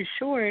 long story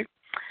short,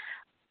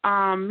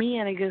 me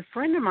and a good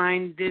friend of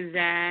mine did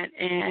that,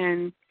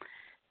 and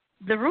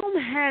the room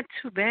had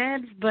two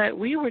beds, but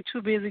we were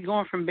too busy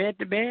going from bed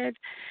to bed,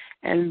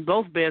 and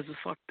both beds were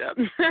fucked up.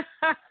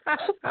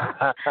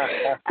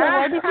 So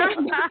where did you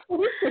end up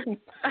sleeping?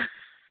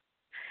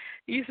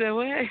 You said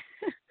what?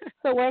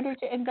 So where did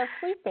you end up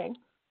sleeping?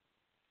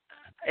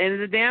 In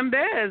the damn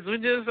beds. We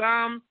just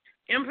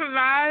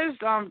improvised,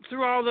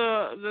 threw all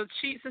the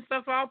sheets and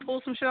stuff out,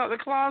 pulled some shit out of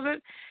the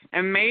closet,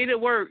 and made it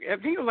work. I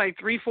think it was like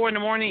 3, 4 in the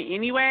morning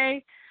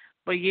anyway.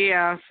 But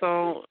yeah,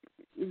 so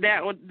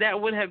that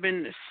would have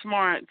been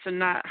smart to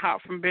not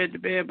hop from bed to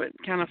bed, but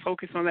kind of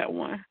focus on that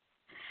one.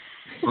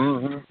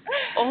 Mm-hmm.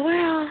 Oh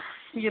well,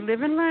 you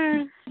live and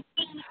learn.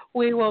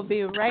 We will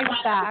be right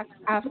back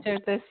after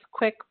this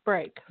quick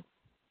break.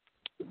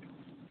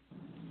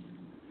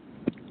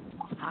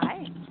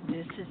 Hi,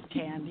 this is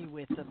Tandy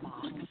with the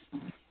Boxx.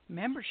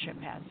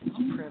 Membership has its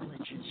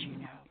privileges, you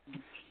know.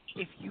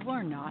 If you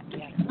are not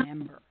yet a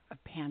member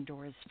of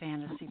Pandora's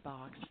Fantasy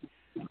Boxx,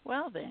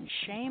 well then,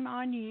 shame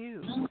on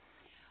you.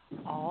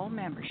 All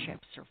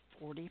memberships are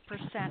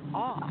 40%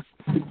 off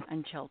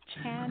until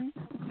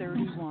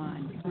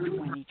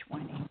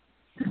 10/31/2020.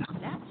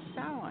 That's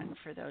Samhain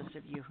for those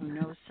of you who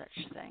know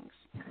such things.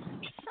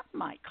 Some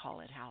might call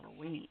it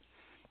Halloween.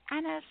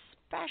 An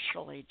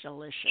especially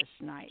delicious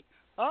night.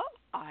 Oh,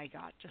 I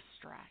got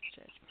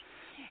distracted.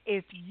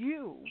 If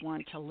you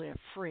want to live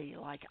free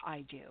like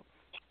I do,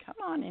 come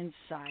on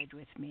inside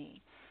with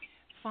me.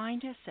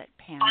 Find us at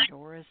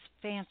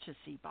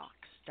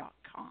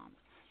pandorasfantasybox.com.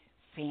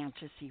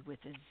 Fantasy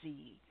with a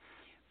Z.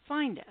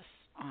 Find us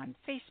on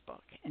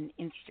Facebook and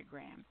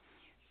Instagram.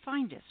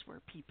 Find us where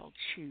people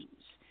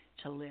choose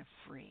to live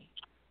free.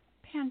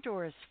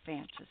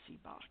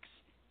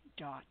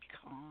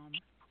 pandorasfantasybox.com.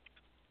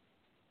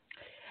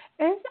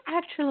 It's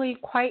actually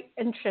quite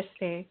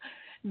interesting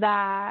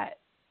that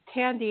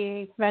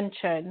Tandy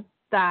mentioned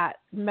that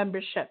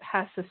membership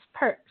has its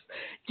perks.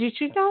 Did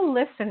you know,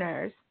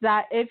 listeners,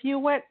 that if you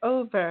went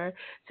over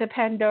to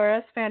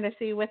Pandora's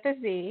Fantasy with a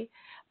Z,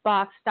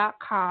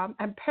 box.com,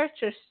 and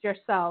purchased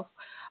yourself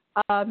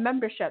a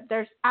membership,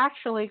 there's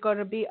actually going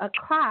to be a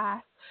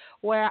class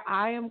where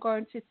I am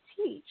going to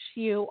teach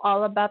you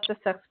all about the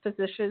sex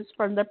positions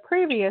from the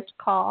previous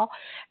call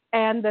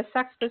and the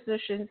sex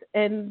positions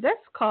in this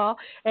call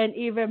and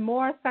even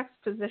more sex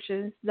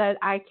positions that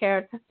I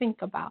care to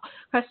think about.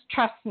 Because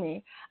trust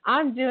me,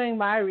 I'm doing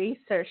my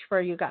research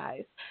for you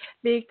guys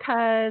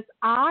because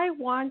I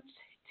want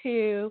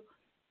to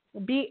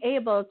be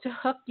able to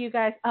hook you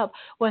guys up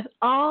with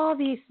all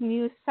these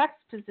new sex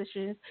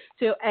positions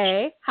to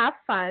A, have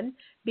fun,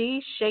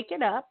 B, shake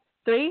it up,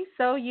 3,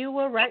 so you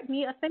will write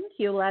me a thank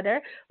you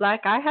letter.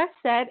 Like I have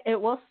said,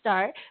 it will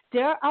start,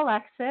 Dear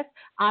Alexis,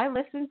 I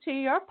listen to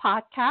your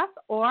podcast,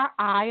 or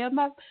I am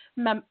a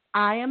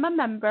I am a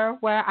member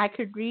where I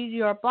could read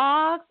your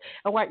blogs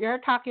and what you're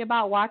talking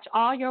about, watch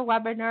all your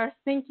webinars.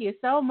 Thank you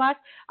so much.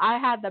 I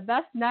had the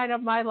best night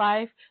of my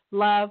life.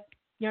 Love,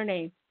 your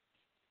name.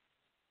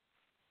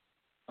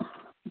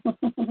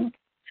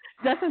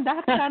 Doesn't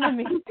that sound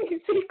amazing,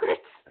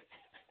 Secrets?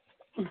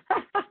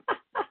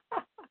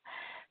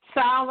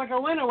 Sounds like a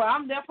winner. Well,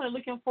 I'm definitely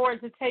looking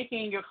forward to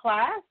taking your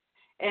class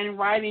and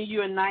writing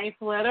you a nice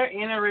letter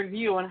and a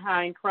review on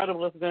how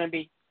incredible it's going to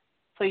be.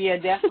 So, yeah,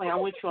 definitely,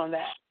 I'm with you on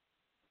that.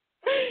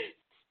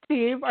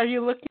 Steve, are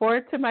you looking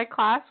forward to my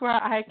class where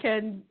I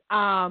can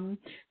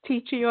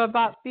teach you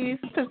about these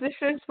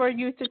positions for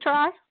you to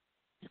try?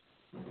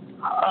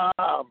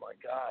 Oh, my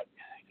God.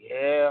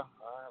 Yeah.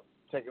 I'm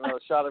taking another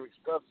shot of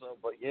espresso,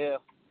 but, yeah.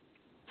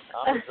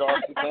 I'm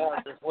exhausted now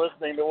just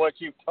listening to what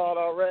you've taught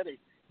already.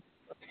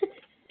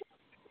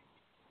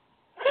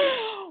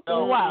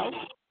 Wow.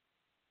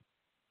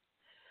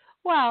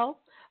 Well,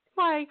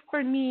 like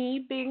for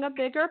me, being a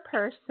bigger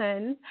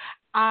person,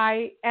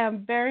 I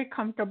am very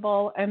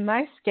comfortable in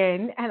my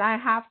skin, and I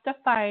have to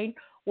find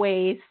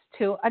ways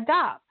to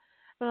adapt.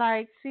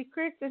 Like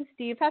Secrets and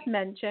Steve have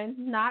mentioned,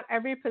 not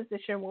every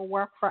position will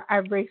work for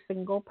every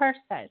single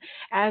person,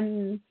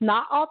 and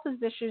not all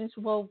positions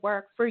will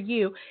work for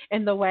you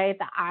in the way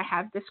that I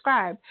have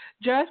described.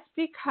 Just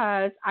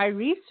because I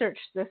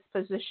researched this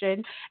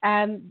position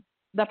and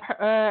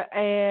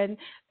and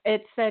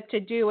it said to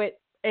do it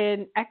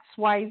in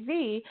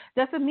XYZ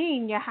doesn't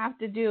mean you have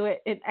to do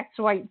it in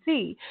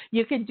XYZ.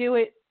 You can do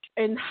it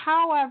in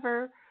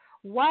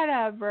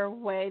whatever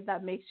way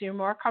that makes you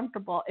more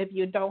comfortable. If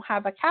you don't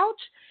have a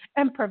couch,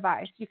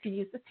 improvise. You can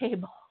use a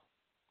table.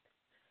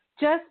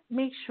 Just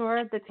make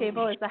sure the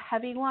table is a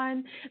heavy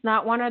one,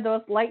 not one of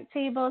those light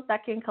tables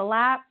that can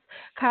collapse,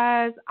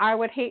 because I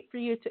would hate for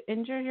you to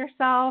injure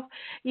yourself.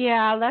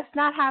 Yeah, let's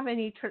not have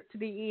any trip to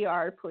the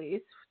ER,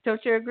 please.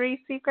 Don't you agree,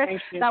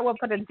 Secret? That will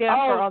put a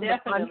damper on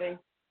definitely. the fun.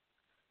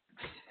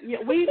 Yeah,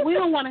 we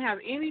don't want to have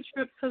any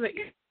trip to the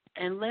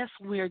unless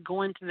we're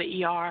going to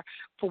the ER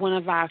for one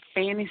of our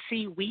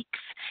fantasy weeks,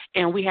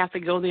 and we have to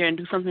go there and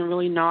do something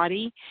really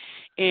naughty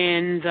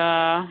in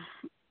the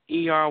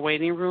ER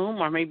waiting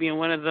room, or maybe in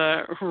one of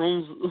the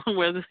rooms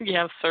where you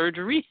have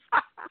surgery,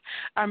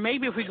 or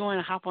maybe if we go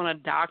and hop on a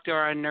doctor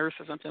or a nurse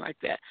or something like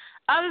that.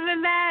 Other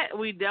than that,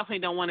 we definitely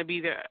don't want to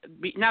be there.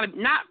 We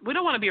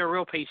don't want to be a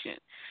real patient.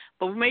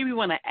 But maybe we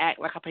want to act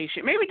like a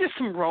patient. Maybe just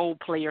some role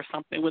play or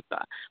something with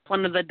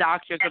one of the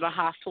doctors or the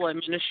hospital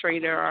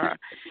administrator, or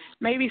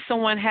maybe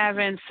someone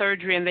having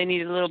surgery and they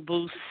need a little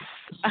boost.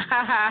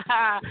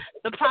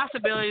 The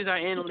possibilities are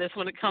endless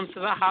when it comes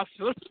to the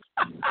hospital.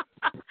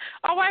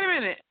 Oh, wait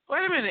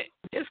a minute.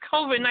 It's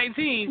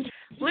COVID-19.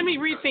 Let me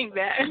rethink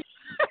that.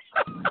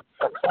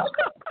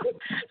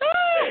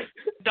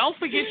 Don't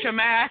forget your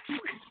mask.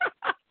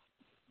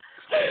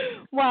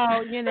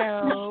 Well,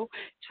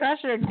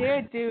 Treasure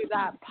did do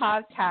that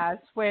podcast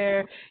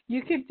where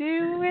you could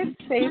do it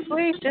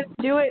safely. Just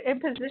do it in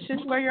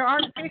positions where you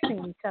aren't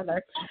facing each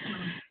other.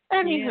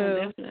 Anywho.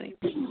 Yeah, definitely.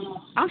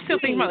 I'm still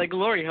thinking about the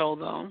glory hole,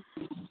 though.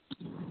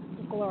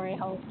 Glory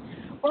hole.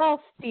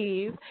 Well,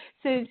 Steve,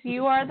 since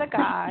you are the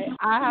guy,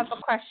 I have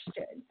a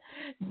question.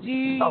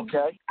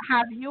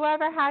 Have you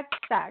ever had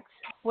sex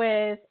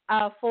with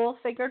a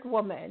full-figured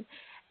woman?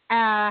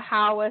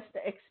 How was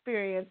the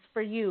experience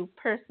for you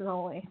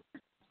personally?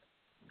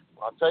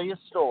 I'll tell you a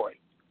story.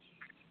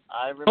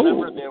 I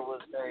remember there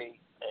was a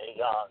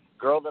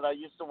girl that I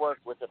used to work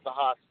with at the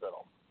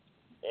hospital.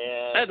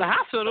 And at the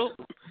hospital?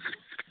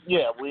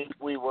 Yeah,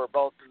 we were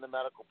both in the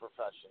medical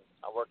profession.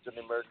 I worked in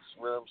the emergency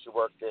room. She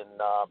worked in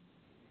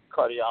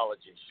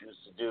cardiology. She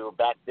used to do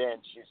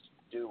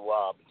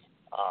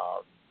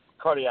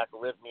cardiac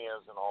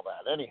arrhythmias and all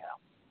that. Anyhow,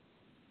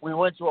 we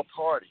went to a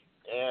party,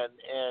 and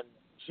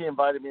she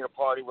invited me to a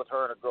party with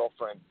her and a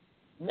girlfriend.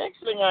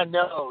 Next thing I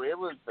know, it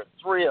was the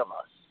three of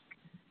us.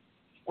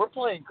 We're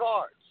playing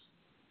cards,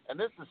 and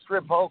this is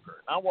strip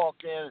poker. And I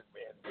walked in,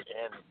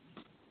 and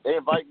they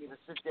invite me to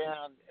sit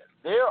down.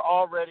 They're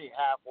already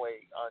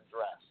halfway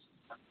undressed.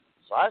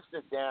 So I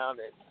sit down,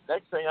 and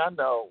next thing I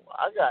know,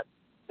 I got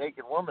a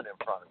naked woman in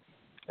front of me,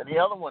 and the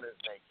other one is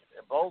naked,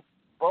 and both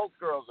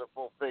girls are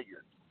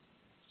full-figured.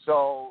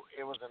 So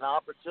it was an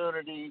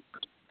opportunity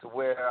to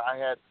where I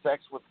had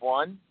sex with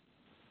one,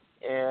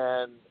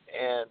 and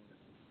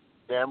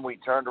then we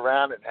turned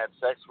around and had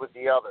sex with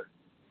the other.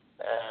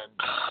 And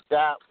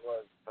that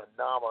was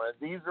phenomenal. And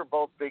these are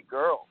both big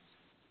girls.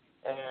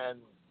 And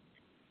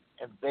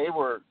they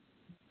were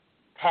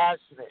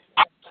passionate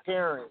and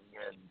caring.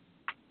 And,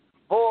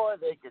 boy,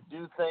 they could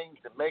do things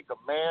to make a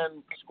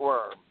man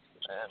squirm.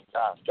 And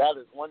that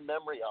is one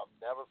memory I'll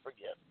never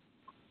forget.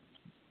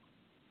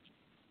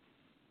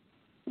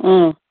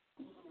 Mm.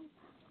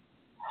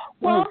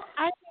 Well,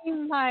 I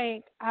mean,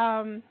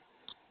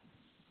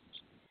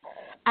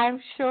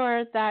 I'm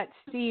sure that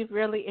Steve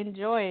really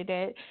enjoyed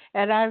it,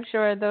 and I'm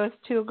sure those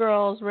two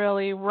girls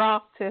really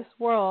rocked his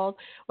world,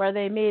 where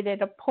they made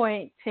it a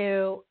point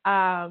to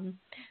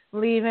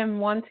leave him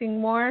wanting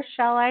more,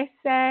 shall I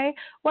say.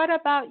 What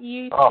about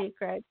you,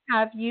 Secret?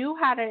 Have you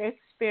had an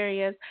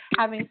experience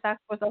having sex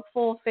with a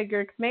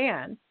full-figured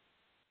man?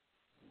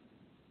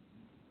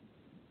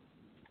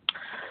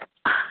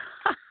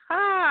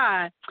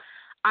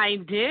 I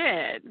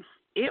did.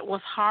 It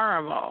was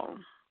horrible.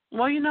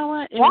 Well, you know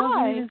what? It wasn't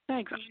Why? even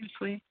sex,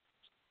 honestly.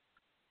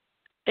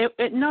 It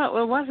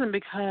wasn't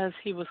because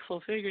he was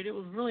full figured. It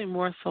was really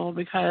more so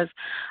because,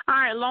 all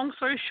right, long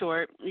story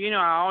short,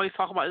 I always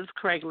talk about this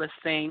Craigslist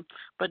thing,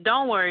 but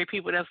don't worry,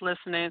 people that's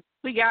listening,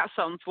 we got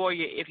something for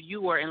you if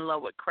you were in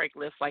love with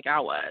Craigslist like I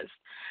was,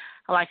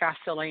 like I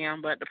still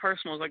am, but the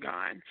person was a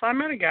guy. So I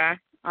met a guy,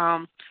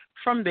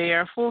 from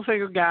there, full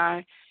figured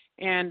guy,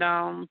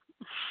 and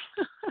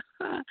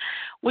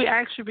we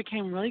actually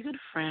became really good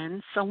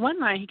friends. So one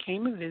night he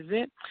came to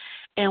visit,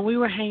 and we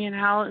were hanging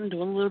out and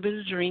doing a little bit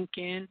of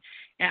drinking.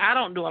 And I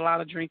don't do a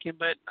lot of drinking,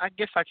 but I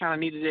guess I kind of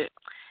needed it.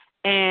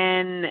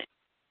 And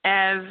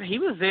as he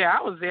was there, I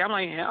was there. I'm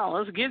like, hell,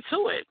 let's get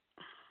to it.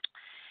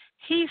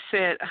 He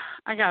said,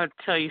 I got to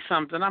tell you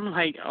something. I'm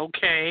like,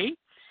 okay.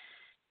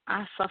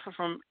 I suffer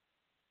from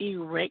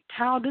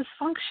erectile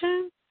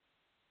dysfunction.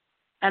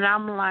 And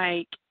I'm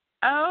like,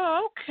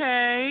 oh,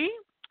 okay.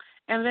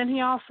 And then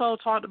he also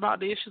talked about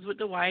the issues with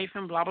the wife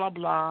and blah, blah,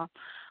 blah.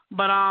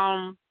 But,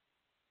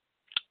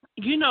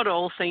 you know the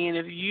old saying,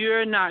 if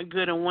you're not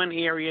good in one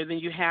area, then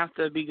you have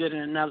to be good in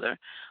another.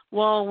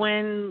 Well,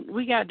 when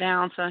we got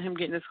down to him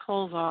getting his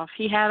clothes off,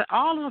 he had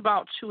all of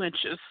about 2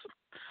 inches.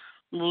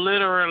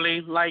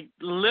 Literally, I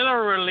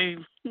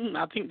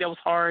think that was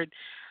hard.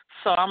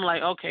 So I'm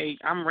like, okay,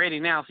 I'm ready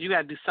now. So you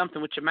got to do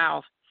something with your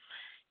mouth.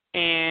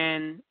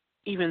 And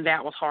even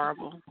that was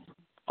horrible.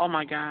 Oh,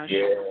 my gosh.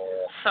 Yeah.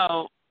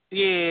 So,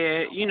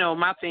 yeah,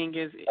 my thing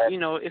is,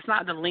 it's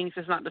not the length,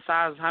 it's not the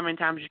size, how many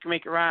times you can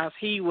make it rise.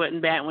 He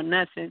wasn't bad with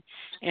nothing,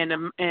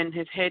 and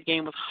his head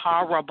game was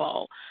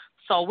horrible.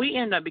 So we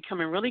ended up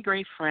becoming really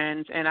great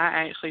friends, and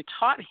I actually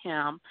taught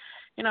him,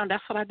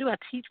 that's what I do. I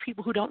teach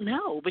people who don't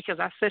know, because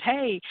I said,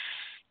 hey,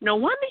 no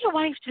wonder your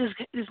wife just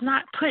is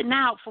not putting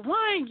out. For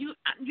one,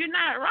 you're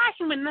not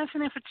rocking with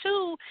nothing, and for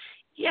two,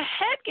 your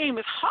head game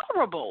is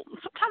horrible.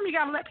 Sometimes you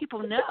got to let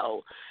people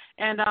know.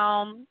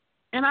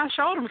 And I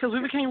showed him, because we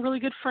became really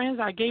good friends.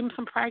 I gave him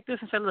some practice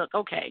and said, look,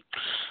 okay,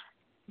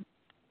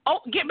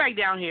 get back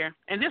down here,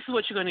 and this is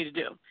what you're going to need to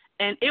do.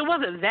 And it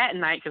wasn't that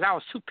night, because I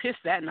was too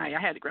pissed that night.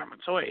 I had to grab my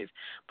toys.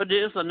 But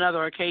this was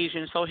another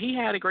occasion. So he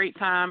had a great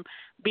time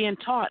being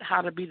taught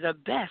how to be the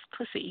best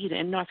pussy eater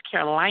in North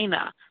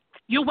Carolina.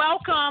 You're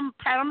welcome.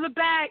 Pat on the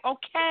back.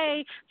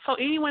 Okay. So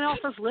anyone else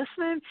that's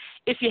listening,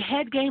 if your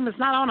head game is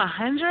not on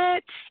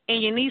 100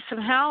 and you need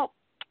some help,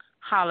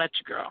 holler at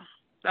your girl.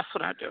 That's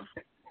what I do.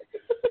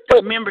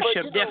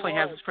 Membership definitely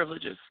has its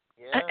privileges.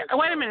 Yeah,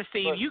 wait a minute,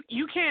 Steve.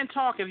 You can't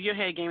talk if your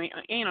head game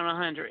ain't on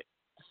 100.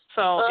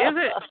 So is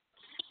it?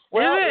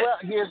 Well, is it? well,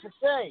 here's the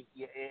thing.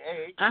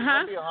 It's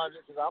gonna be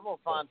 100, because I'm gonna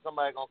find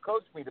somebody gonna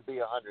coach me to be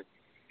 100.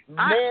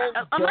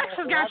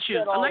 Alexa's got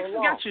you. Alexa's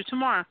got you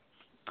tomorrow.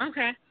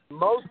 Okay.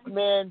 Most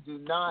men do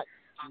not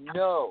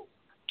know,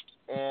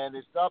 and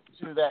it's up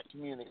to that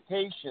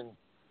communication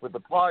with the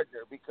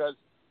partner, because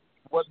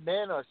what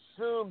men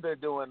assume they're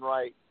doing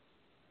right,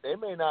 they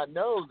may not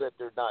know that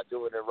they're not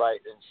doing it right,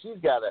 and she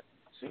got to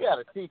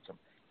teach them.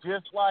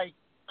 Just like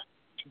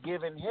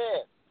giving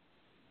head,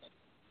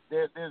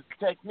 there's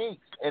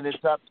techniques, and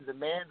it's up to the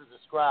man to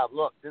describe.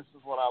 Look, this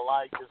is what I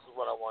like. This is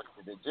what I want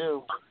you to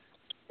do,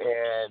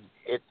 and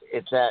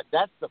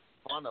that's the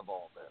fun of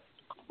all this.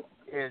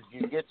 Is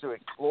you get to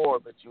explore,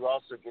 but you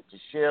also get to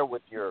share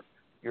with your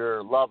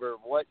lover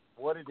what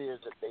it is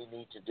that they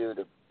need to do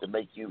to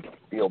make you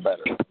feel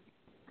better.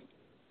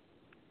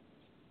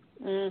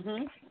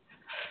 Mhm.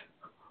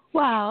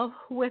 Well,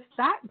 with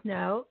that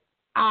note,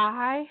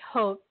 I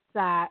hope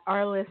that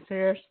our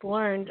listeners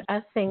learned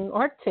a thing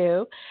or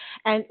two.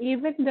 And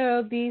even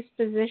though these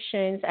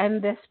positions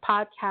and this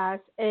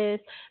podcast is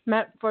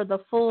meant for the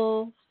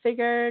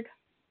full-figured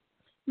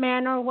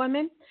man or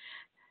woman,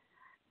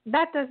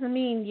 that doesn't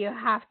mean you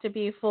have to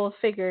be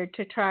full-figured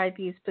to try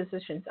these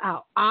positions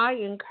out. I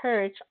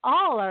encourage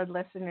all our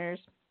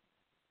listeners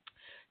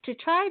to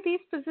try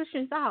these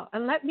positions out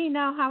and let me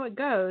know how it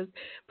goes.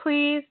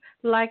 Please,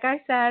 like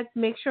I said,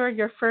 make sure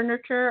your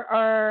furniture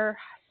are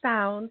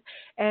sound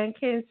and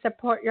can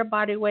support your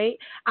body weight.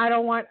 I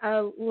don't want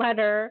a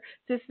letter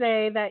to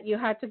say that you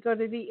had to go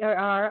to the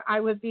ER.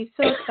 I would be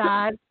so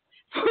sad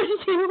for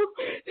you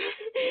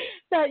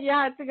that you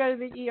had to go to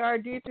the ER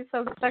due to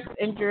some sex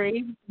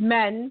injury.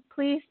 Men,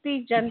 please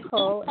be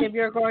gentle if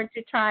you're going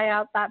to try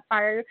out that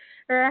fire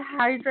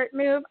hydrant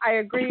move. I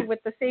agree with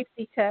the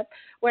safety tip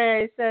where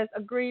it says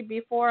agree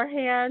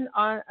beforehand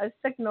on a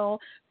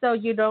signal so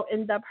you don't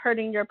end up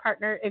hurting your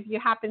partner if you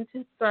happen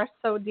to thrust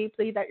so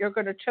deeply that you're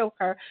going to choke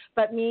her.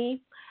 But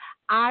me,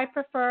 I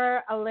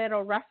prefer a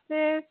little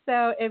roughness,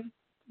 so if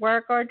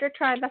we're going to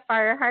try the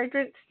fire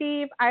hydrant,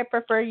 Steve, I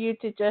prefer you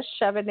to just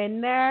shove it in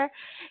there.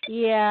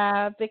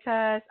 Yeah,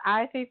 because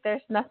I think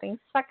there's nothing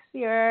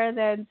sexier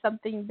than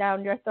something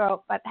down your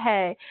throat. But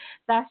hey,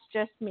 that's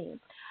just me.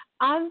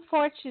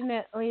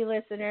 Unfortunately,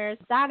 listeners,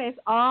 that is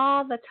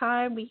all the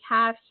time we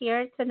have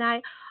here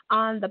tonight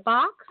on the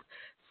box.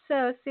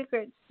 so,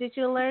 Secrets, did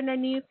you learn a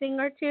new thing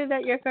or two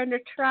that you're going to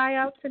try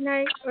out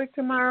tonight or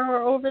tomorrow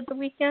or over the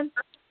weekend?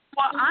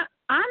 Well,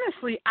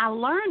 honestly, I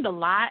learned a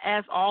lot,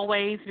 as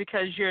always,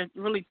 because you're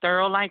really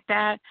thorough like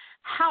that.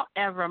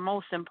 However,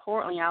 most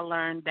importantly, I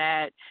learned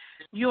that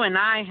you and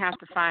I have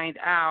to find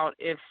out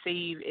if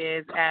Steve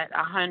is at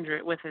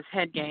 100 with his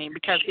head game,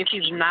 because if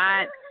he's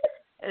not,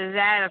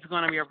 that is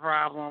going to be a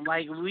problem.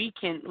 Like, we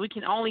can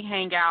only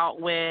hang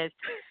out with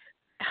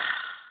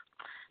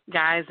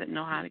guys that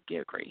know how to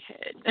give great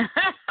head.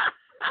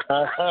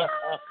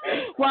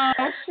 Well,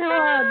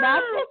 sure.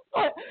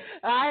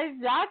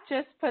 That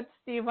just put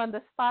Steve on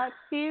the spot.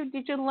 Steve,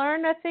 did you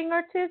learn a thing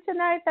or two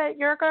tonight that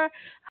you're going to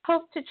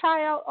hope to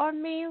try out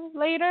on me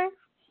later?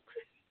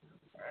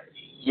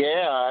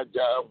 Yeah,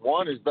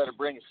 one is better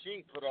bring a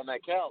sheet, put on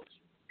that couch.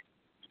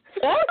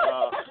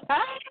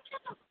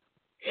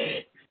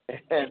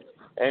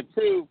 And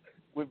two,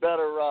 we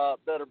better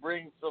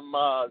bring some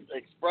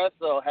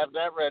espresso, have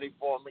that ready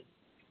for me.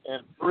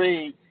 And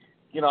three,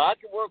 I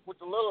can work with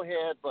the little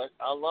head, but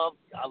I love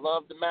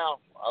the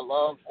mouth. I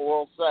love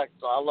oral sex,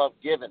 so I love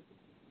giving.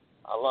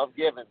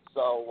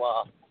 So,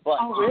 but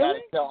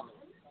really?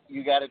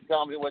 you got to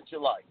tell me what you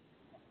like,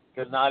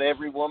 because not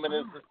every woman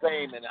is the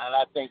same, and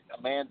I think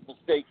a man's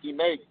mistake he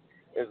makes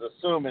is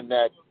assuming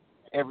that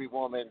every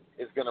woman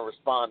is going to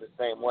respond the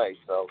same way.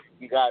 So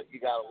you got to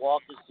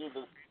walk us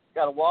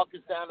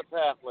down the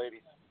path,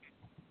 ladies.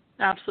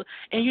 Absolutely.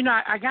 And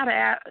I got to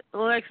ask,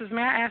 Alexis,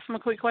 may I ask him a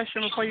quick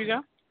question before you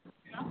go?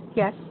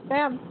 Yes,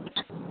 ma'am.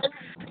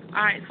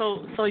 All right,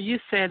 so you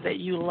said that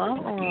you love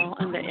oral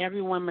and that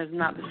every woman is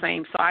not the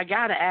same. So I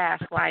got to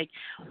ask, like,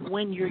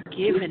 when you're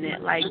giving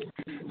it, like,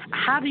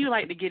 how do you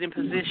like to get in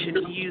position?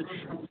 Do you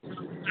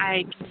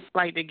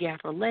like to get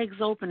her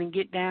legs open and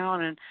get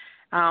down and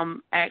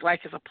act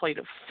like it's a plate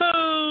of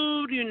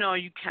food? You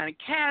kind of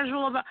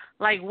casual about,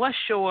 like, what's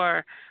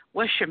your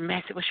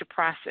method? What's your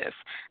process?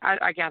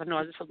 I got to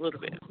know just a little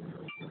bit.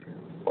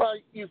 Well,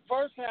 you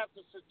first have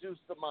to seduce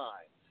the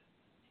mind.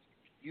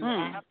 You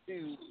have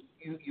to.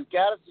 You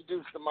got to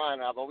seduce the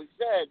mind. I've always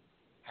said,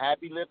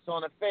 happy lips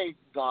on the face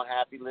is on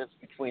happy lips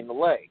between the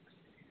legs.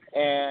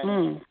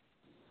 And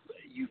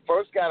you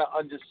first got to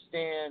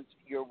understand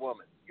your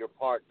woman, your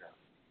partner.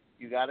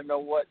 You got to know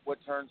what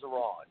turns her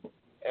on.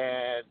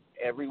 And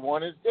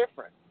everyone is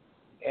different.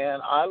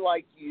 And I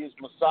like to use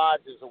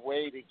massage as a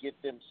way to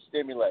get them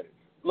stimulated.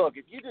 Look,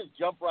 if you just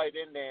jump right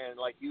in there and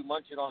like you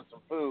munching on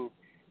some food,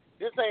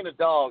 this ain't a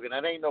dog and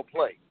that ain't no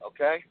plate,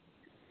 okay?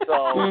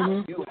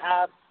 So you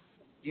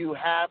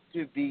have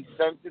to be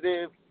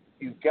sensitive.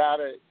 You've got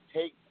to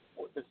take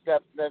the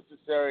steps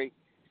necessary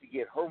to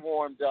get her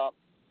warmed up,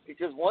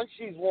 because once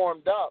she's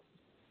warmed up,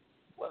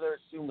 whether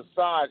it's through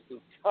massage,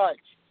 through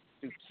touch,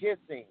 through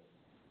kissing,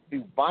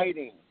 through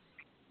biting,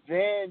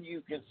 then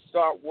you can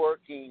start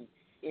working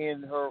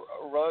in her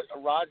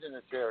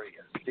erogenous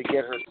areas to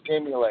get her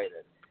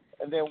stimulated.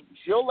 And then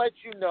she'll let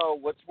you know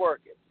what's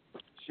working.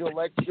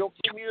 She'll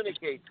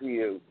communicate to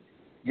you.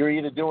 You're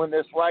either doing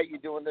this right, you're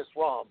doing this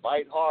wrong.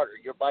 Bite harder.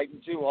 You're biting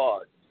too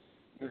hard.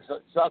 You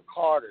suck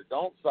harder.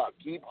 Don't suck.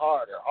 Keep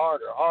harder.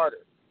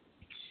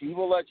 She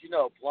will let you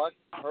know. Plus,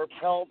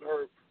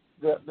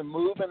 the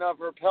movement of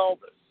her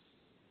pelvis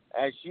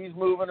as she's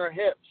moving her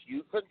hips,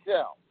 you could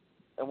tell.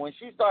 And when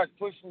she starts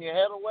pushing your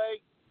head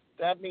away,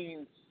 that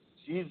means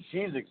she's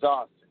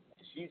exhausted.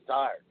 She's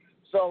tired.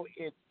 So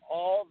it's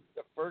all,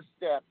 the first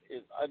step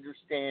is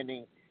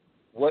understanding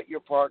what your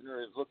partner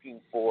is looking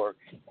for,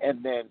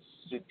 and then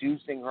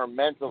seducing her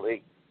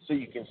mentally so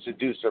you can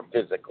seduce her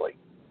physically.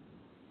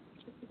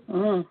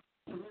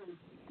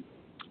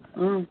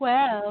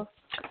 Well,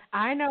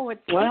 I know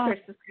what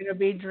Secrets is going to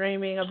be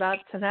dreaming about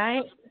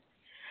tonight.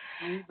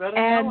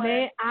 And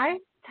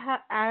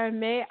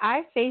may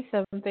I say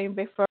something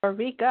before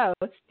we go?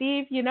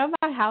 Steve,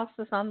 my house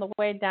is on the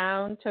way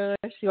down to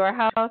your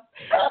house.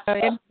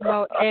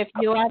 So if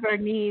you ever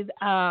need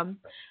a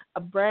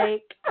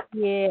break,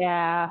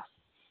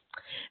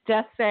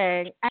 just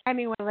saying.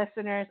 Anyway,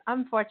 listeners,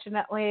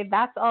 unfortunately,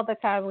 that's all the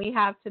time we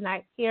have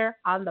tonight here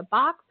on the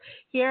Box.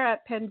 Here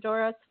at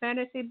Pandora's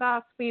Fantasy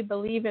Box, we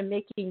believe in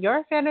making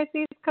your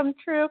fantasies come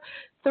true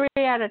 3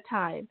 at a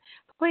time.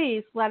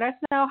 Please let us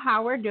know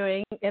how we're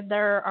doing, if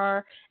there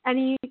are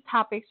any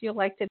topics you'd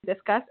like to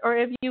discuss, or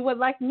if you would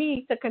like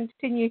me to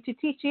continue to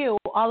teach you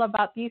all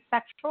about these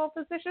sexual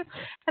positions.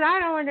 And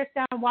I don't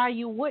understand why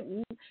you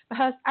wouldn't,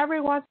 because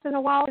every once in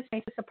a while it's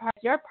nice to surprise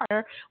your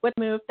partner with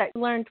moves that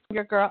you learned from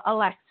your girl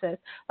Alexis.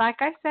 Like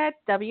I said,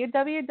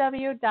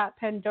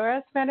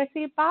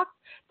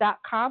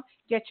 www.pandorasfantasybox.com.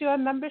 Get you a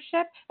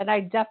membership, and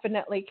I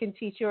definitely can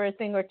teach you a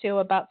thing or two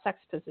about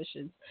sex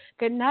positions.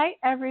 Good night,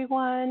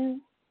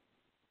 everyone.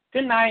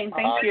 Good night, and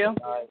thank you.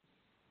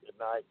 Good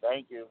night.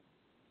 Thank you.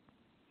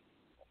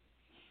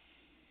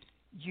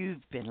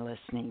 You've been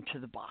listening to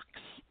The Box.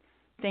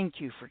 Thank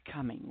you for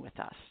coming with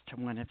us to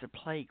one of the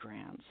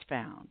playgrounds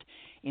found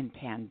in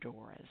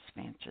Pandora's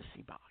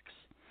Fantasy Box.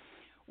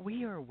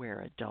 We are where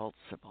adults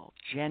of all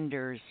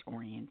genders,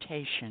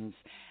 orientations,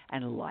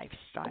 and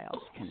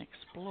lifestyles can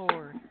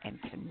explore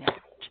and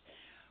connect.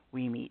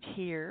 We meet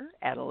here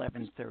at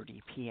 11:30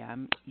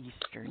 p.m.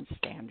 Eastern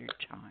Standard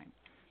Time.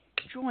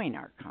 Join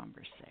our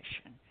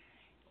conversation.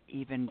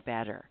 Even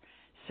better,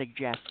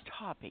 suggest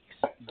topics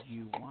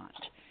you want.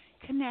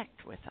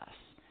 Connect with us.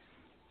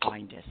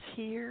 Find us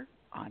here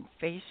on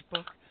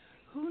Facebook.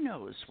 Who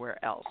knows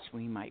where else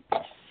we might be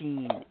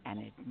seen and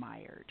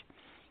admired.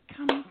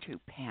 Come to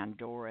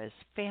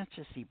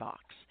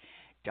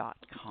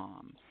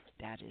pandorasfantasybox.com.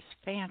 That is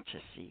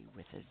fantasy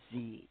with a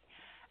Z.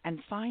 And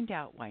find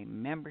out why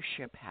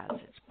membership has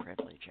its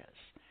privileges.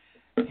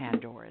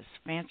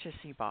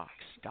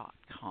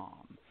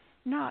 pandorasfantasybox.com.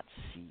 Not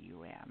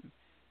CUM,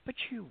 but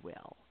you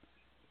will.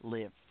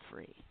 Live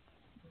free.